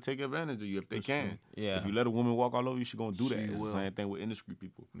 Women want to take advantage of you if they can. Yeah. If you let a woman walk all over you, she gonna do that. She It's will. the same thing with industry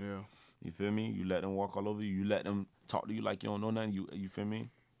people. Yeah. You feel me? You let them walk all over you. You let them talk to you like you don't know nothing. You feel me?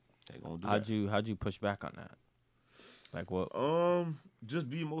 They gonna do that. How'd you push back on that? Like what? Just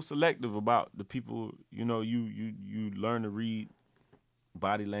be more selective about the people. You learn to read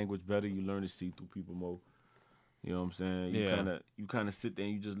body language better. You learn to see through people more. You know what I'm saying? You kind of sit there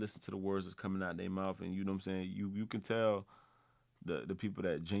and you just listen to the words that's coming out their mouth, and you know what I'm saying. You can tell the people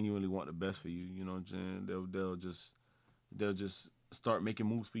that genuinely want the best for you. You know what I'm saying? They'll just start making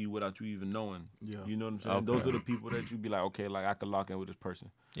moves for you without you even knowing. Yeah. You know what I'm saying? Okay. Those are the people that you be like, okay, like I could lock in with this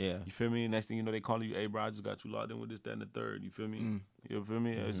person. Yeah. You feel me? Next thing you know, they calling you, hey, bro, I just got you locked in with this, that, and the third. You feel me? You feel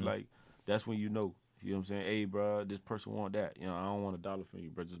me? It's like, that's when you know. You know what I'm saying? Hey, bro, this person want that. You know, I don't want $1 from you,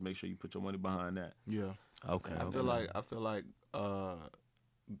 bro. Just make sure you put your money behind that. Yeah. Okay. I feel like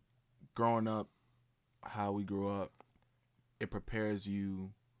growing up, how we grew up, it prepares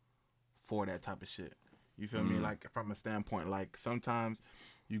you for that type of shit. You feel me? Like from a standpoint, like sometimes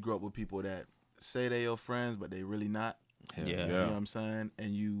you grow up with people that say they your friends, but they really not. Yeah. You know what I'm saying?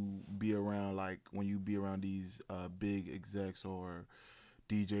 And you be around, like, when you be around these big execs or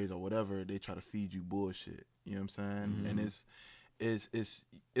DJs or whatever, they try to feed you bullshit. You know what I'm saying? And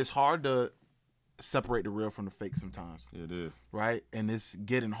it's hard to separate the real from the fake sometimes. It is. Right? And it's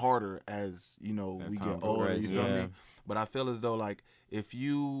getting harder as, you know, As we time get older. progresses, You feel yeah. me? But I feel as though, like, if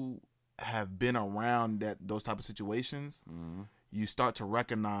you have been around those type of situations, you start to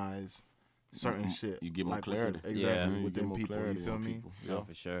recognize certain shit. You get more like clarity. Exactly. Yeah. You get Within more people. clarity You feel on me? people. No,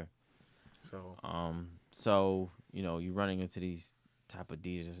 for sure. So So, you know, you running into these type of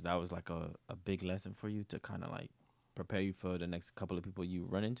DJs, that was like a big lesson for you to kind of like prepare you for the next couple of people you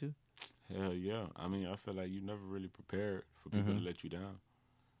run into? Hell yeah. I mean, I feel like you never really prepared for people to let you down.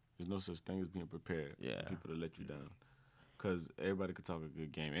 There's no such thing as being prepared Yeah. for people to let you down. Because everybody could talk a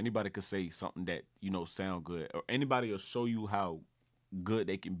good game. Anybody could say something that, you know, sound good. Or anybody will show you how good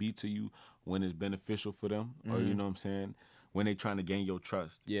they can be to you when it's beneficial for them. Or, you know what I'm saying, when they trying to gain your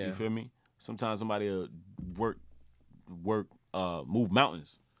trust. Yeah. You feel me? Sometimes somebody will move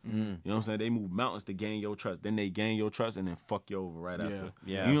mountains. You know what I'm saying? They move mountains to gain your trust. Then they gain your trust and then fuck you over right after.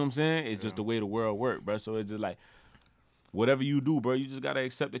 Yeah. You know what I'm saying? It's just the way the world works, bro. So it's just like, whatever you do, bro, you just gotta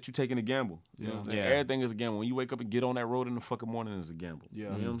accept that you're taking a gamble. You know what I'm saying? Yeah. Everything is a gamble. When you wake up and get on that road in the fucking morning, it's a gamble.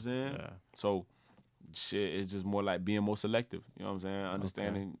 Yeah. You know what I'm saying? Yeah. So shit, it's just more like being more selective. You know what I'm saying?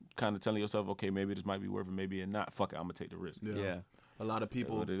 Understanding, kind of telling yourself, okay, maybe this might be worth it, maybe it's not. Fuck it, I'm gonna take the risk. Yeah. A lot of That's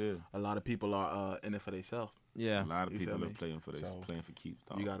people what it is. are in it for themselves. Yeah. A lot of You people feel are me? playing for this, So, playing for keeps.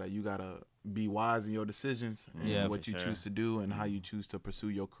 Dog. You gotta be wise in your decisions and Yeah, what for you sure. choose to do and how you choose to pursue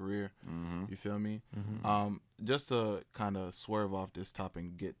your career. You feel me? Mm-hmm. Just to kind of swerve off this topic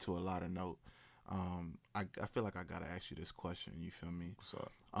and get to a lighter note. I feel like I gotta ask you this question. You feel me? What's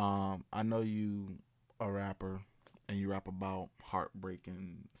up? I know you a rapper and you rap about heartbreak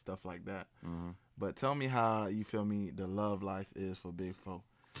and stuff like that. But tell me how you feel me the love life is for Big4.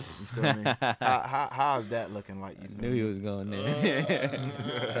 You feel me? How is that looking like? You feel Knew he me? was going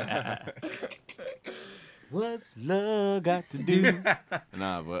there. What's love got to do?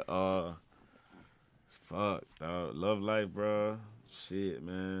 Nah, but fuck, dog. Love life, bro. Shit,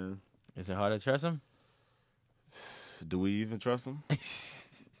 man. Is it hard to trust him? Do we even trust him?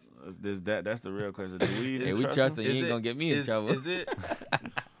 That's the real question. Do we even Hey, we trust trust him? him. You ain't gonna get me in trouble.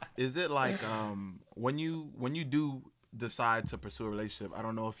 Is it like when you do decide to pursue a relationship? I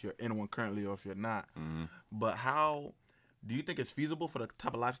don't know if you're in one currently or if you're not, but how do you think it's feasible for the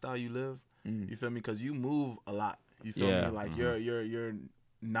type of lifestyle you live? You feel me? Because you move a lot. You feel Yeah. me? Like you're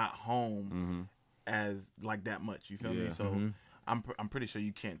not home as like that much. You feel me? So I'm pretty sure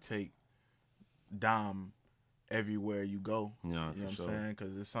you can't take Dom everywhere you go. Yeah, You know for what sure. I'm saying?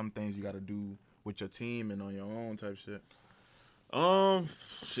 Because there's some things you got to do with your team and on your own type shit.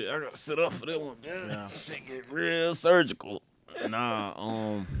 Shit, I gotta sit up for that one. Yeah. Shit get real surgical.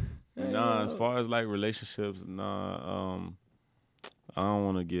 Nah, as far as like relationships, I don't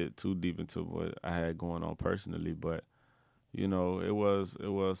want to get too deep into what I had going on personally, but you know, it was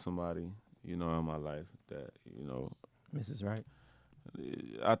somebody, you know, in my life that, you know, Mrs. Right?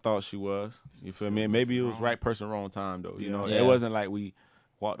 I thought she was. You feel me? And maybe it was right person, wrong time though. You know, Yeah. it wasn't like we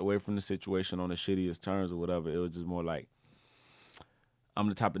walked away from the situation on the shittiest terms or whatever. It was just more like, I'm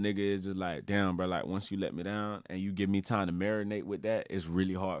the type of nigga is just like, damn, bro, like once you let me down and you give me time to marinate with that, it's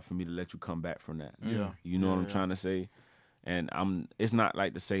really hard for me to let you come back from that. Yeah. You know what I'm Yeah. trying to say? And it's not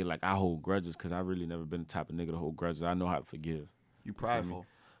like to say like I hold grudges, because I really never been the type of nigga to hold grudges. I know how to forgive. You prideful.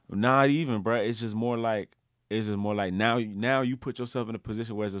 Not even, bro. It's just more like now you put yourself in a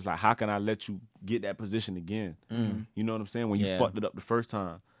position where it's just like, how can I let you get that position again? You know what I'm saying? When you Yeah. fucked it up the first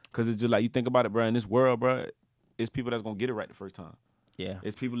time. Because it's just like, you think about it, bro, in this world, bro, it's people that's going to get it right the first time. Yeah.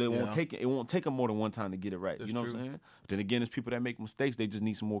 It's people that won't Yeah. take it. It won't take them more than one time to get it right. That's you know true. what I'm saying? Then again, it's people that make mistakes. They just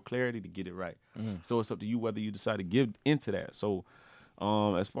need some more clarity to get it right. So it's up to you whether you decide to give into that. So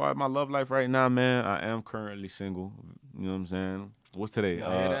as far as my love life right now, man, I am currently single. You know what I'm saying? What's today?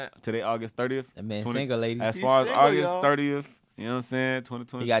 Y'all hear that? Today August 30th. That man single, lady. As He's far as single, August y'all. 30th, you know what I'm saying?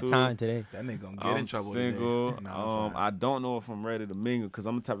 2022. He got time today. That nigga gonna get in trouble single. today. Nah, I'm playing. I don't know if I'm ready to mingle because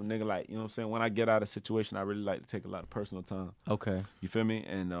I'm the type of nigga like, you know what I'm saying? When I get out of a situation, I really like to take a lot of personal time. Okay. You feel me?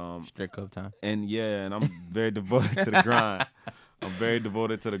 And Straight up time. and yeah, and I'm very devoted to the grind. I'm very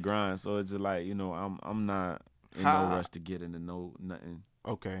devoted to the grind. So it's just like, you know, I'm not in no rush to get into nothing.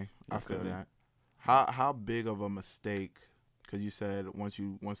 Okay, I feel Okay. that. How big of a mistake? Because you said once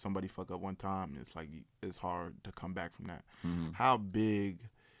somebody fuck up one time, it's like it's hard to come back from that. Mhm. How big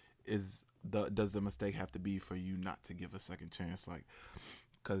does the mistake have to be for you not to give a second chance? Like,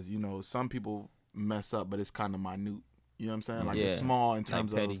 because you know some people mess up, but it's kind of minute. You know what I'm saying? Like it's Yeah. small in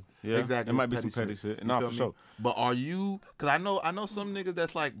terms Like of petty. Yeah, exactly. it might be it's some petty shit. You Nah, feel for me? sure. But are you? Because I know some niggas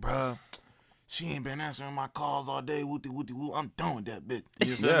that's like, bruh, she ain't been answering my calls all day. Wooty wooty woo. I'm done with that bitch.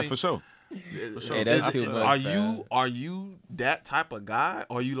 You feel Yeah, me? for sure. sure. Hey, that's too much, Are you that type of guy?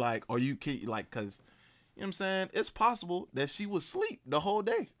 Or you like? Or you can like? Cause you know what I'm saying? It's possible that she was asleep the whole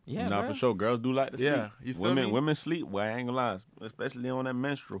day. Yeah, Nah, bro. for sure. Girls do like to sleep. Yeah, you feel me? Women sleep. Well, I ain't gonna lie, especially on that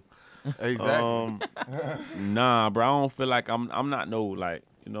menstrual. Exactly. Nah, bro. I don't feel like I'm not no like,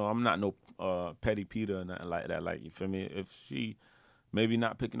 you know, I'm not no petty Peter or nothing like that. Like, you feel me? If she maybe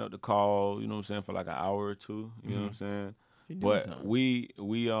not picking up the call, you know what I'm saying, for like an hour or two, you know what I'm saying? She doing But something. we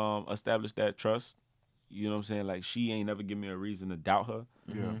established that trust. You know what I'm saying? Like, she ain't never give me a reason to doubt her.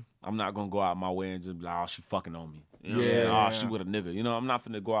 Yeah. I'm not gonna go out my way and just be like, oh, she fucking on me. You know what I'm Yeah. saying? Oh, she with a nigga. You know, I'm not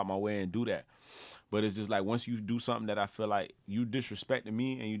finna go out my way and do that. But it's just like once you do something that I feel like you disrespecting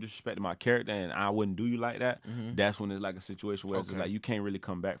me and you disrespecting my character and I wouldn't do you like that, that's when it's like a situation where it's just Okay. like you can't really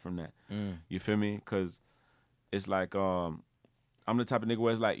come back from that. You feel me? Because it's like I'm the type of nigga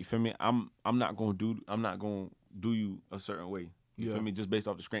where it's like, you feel me? I'm not gonna do you a certain way. You Yeah. feel me? Just based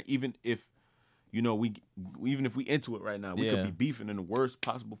off the screen. Even if you know even if we into it right now, we could Yeah. be beefing in the worst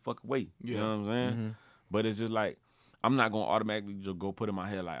possible fucking way. You Yeah. know what I'm saying? But it's just like I'm not gonna automatically just go put in my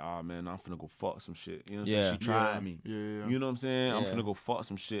head like, oh man, I'm finna go fuck some shit. You know what I'm Yeah. saying? She tried me. Yeah. You know what I'm saying? I'm Yeah. finna go fuck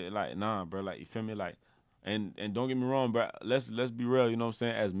some shit. Like, nah, bro. Like, you feel me? Like, and don't get me wrong, bro. Let's be real. You know what I'm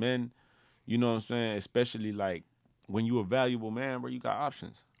saying? As men, you know what I'm saying? Especially like when you a valuable man, bro, you got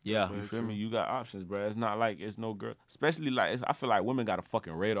options. Yeah. You Very feel me? true. You got options, bro. It's not like it's no girl. Especially like I feel like women got a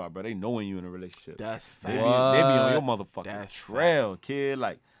fucking radar, bro. They know when you in a relationship. That's They facts. be, they be on your What? motherfucking That's trail, facts. kid.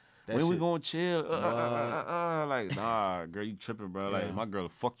 Like, That when we shit- gonna chill? Like, nah, girl, you tripping, bro. Like, Yeah. my girl will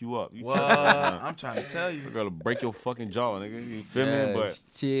fuck you up. You What? tripping, man. I'm trying to tell My you. girl will break your fucking jaw, nigga. You feel me? But Yes,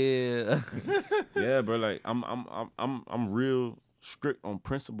 chill. yeah, bro. Like, I'm real strict on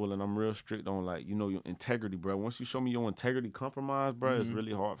principle, and I'm real strict on like, you know, your integrity, bro. Once you show me your integrity compromise, bro, it's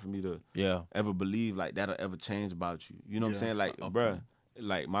really hard for me to Yeah. ever believe like that'll ever change about you. You know what I'm Yeah. saying? Like, bro,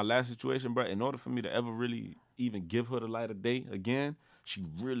 like my last situation, bro, in order for me to ever really even give her the light of day again, she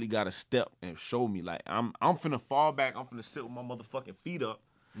really gotta step and show me. Like, I'm finna fall back, I'm finna sit with my motherfucking feet up,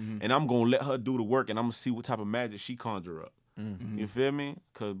 and I'm gonna let her do the work, and I'm gonna see what type of magic she conjure up. You feel me?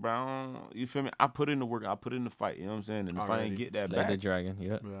 Cause bro, you feel me? I put in the work, I put in the fight. You know what I'm saying? And if I Already. ain't get that Slay the back, dragon.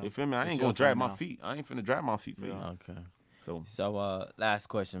 Yep. Yeah. you feel me? I It's ain't your gonna drag time my now. feet. I ain't finna drag my feet for you. Okay. So So, last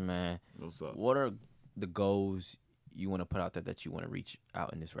question, man. what's up? What are the goals you want to put out there that you want to reach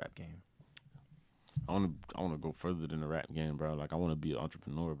out in this rap game? I wanna go further than the rap game, bro. Like, I wanna be an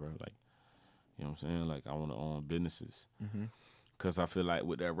entrepreneur, bro. Like, you know what I'm saying? Like, I wanna own businesses. Cause I feel like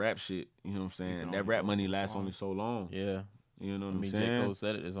with that rap shit, you know what I'm saying? can That only rap go money so lasts far. only so long. Yeah. You know what I I'm mean, J. saying? Cole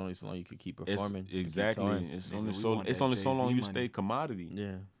said it. There's only so long you could keep It's performing. and keep exactly. touring. It's Nigga, only we so want it's that only so long Jay-Z you money. stay commodity.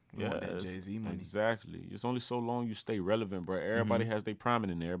 Yeah. We want that it's- Jay-Z money. Exactly. It's only so long you stay relevant, bro. Everybody has their prime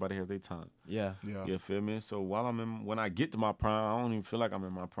and everybody has their time. Yeah. Yeah. You feel me? So when I get to my prime, I don't even feel like I'm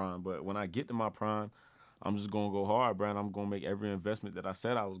in my prime. But when I get to my prime, I'm just gonna go hard, bro. And I'm gonna make every investment that I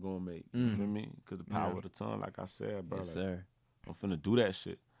said I was gonna make. You feel me? Because the power of the tongue, like I said, bro. Yes, like, sir. I'm finna do that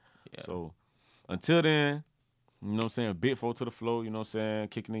shit. Yeah. So until then, you know what I'm saying? Big4 to the flow, you know what I'm saying?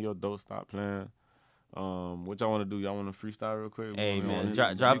 Kicking in your dough, stop playing. What y'all want to do? Y'all want to freestyle real quick? Hey, We man, wanna-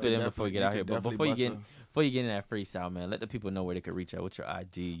 drop You it could in before you get definitely- out here. But definitely before you get in that freestyle, man, let the people know where they could reach out. What's your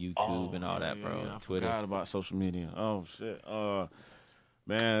IG, YouTube, and all that, bro? Yeah, I Twitter. forgot about social media. Oh shit.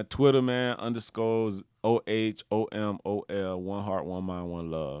 Man, Twitter, man, underscores OHOMOL, one heart, one mind,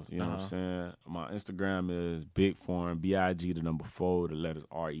 one love. You know what I'm saying? My Instagram is Big4ren, BIG, the number 4, the letters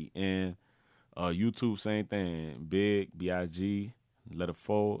REN. YouTube, same thing. Big, BIG, letter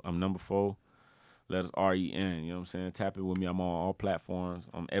 4. I'm number 4. Letters REN. You know what I'm saying? Tap it with me. I'm on all platforms.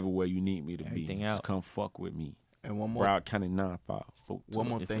 I'm everywhere you need me to Everything be. out. Just come fuck with me. And one more Broward County 954. One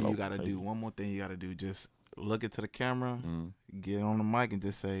more It's thing low, you gotta baby. do. One more thing you gotta do. Just look into the camera, Mm. get on the mic, and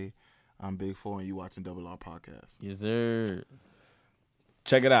just say, "I'm Big4, and you watching Double R podcast." Yes, sir.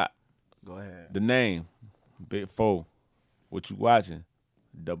 Check it out. Go ahead. The name, Big4. What you watching?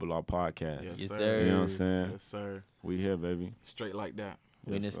 Double R Podcast. Yes, sir. sir. You know what I'm saying? Yes, sir. We here, baby. Straight like that.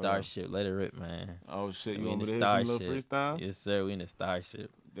 We in the Yes, sir. Starship. Let it rip, man. Oh shit, you We in want the me to hit some little Starship. freestyle? Yes, sir. We in the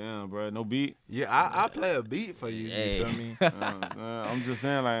Starship. Damn, bro, no beat. Yeah, I play a beat for you. Hey. You feel me? I'm just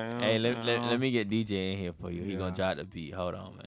saying, like, you know Hey, what I'm saying? let me get DJ in here for you. He Yeah. gonna drop the beat. Hold on, man.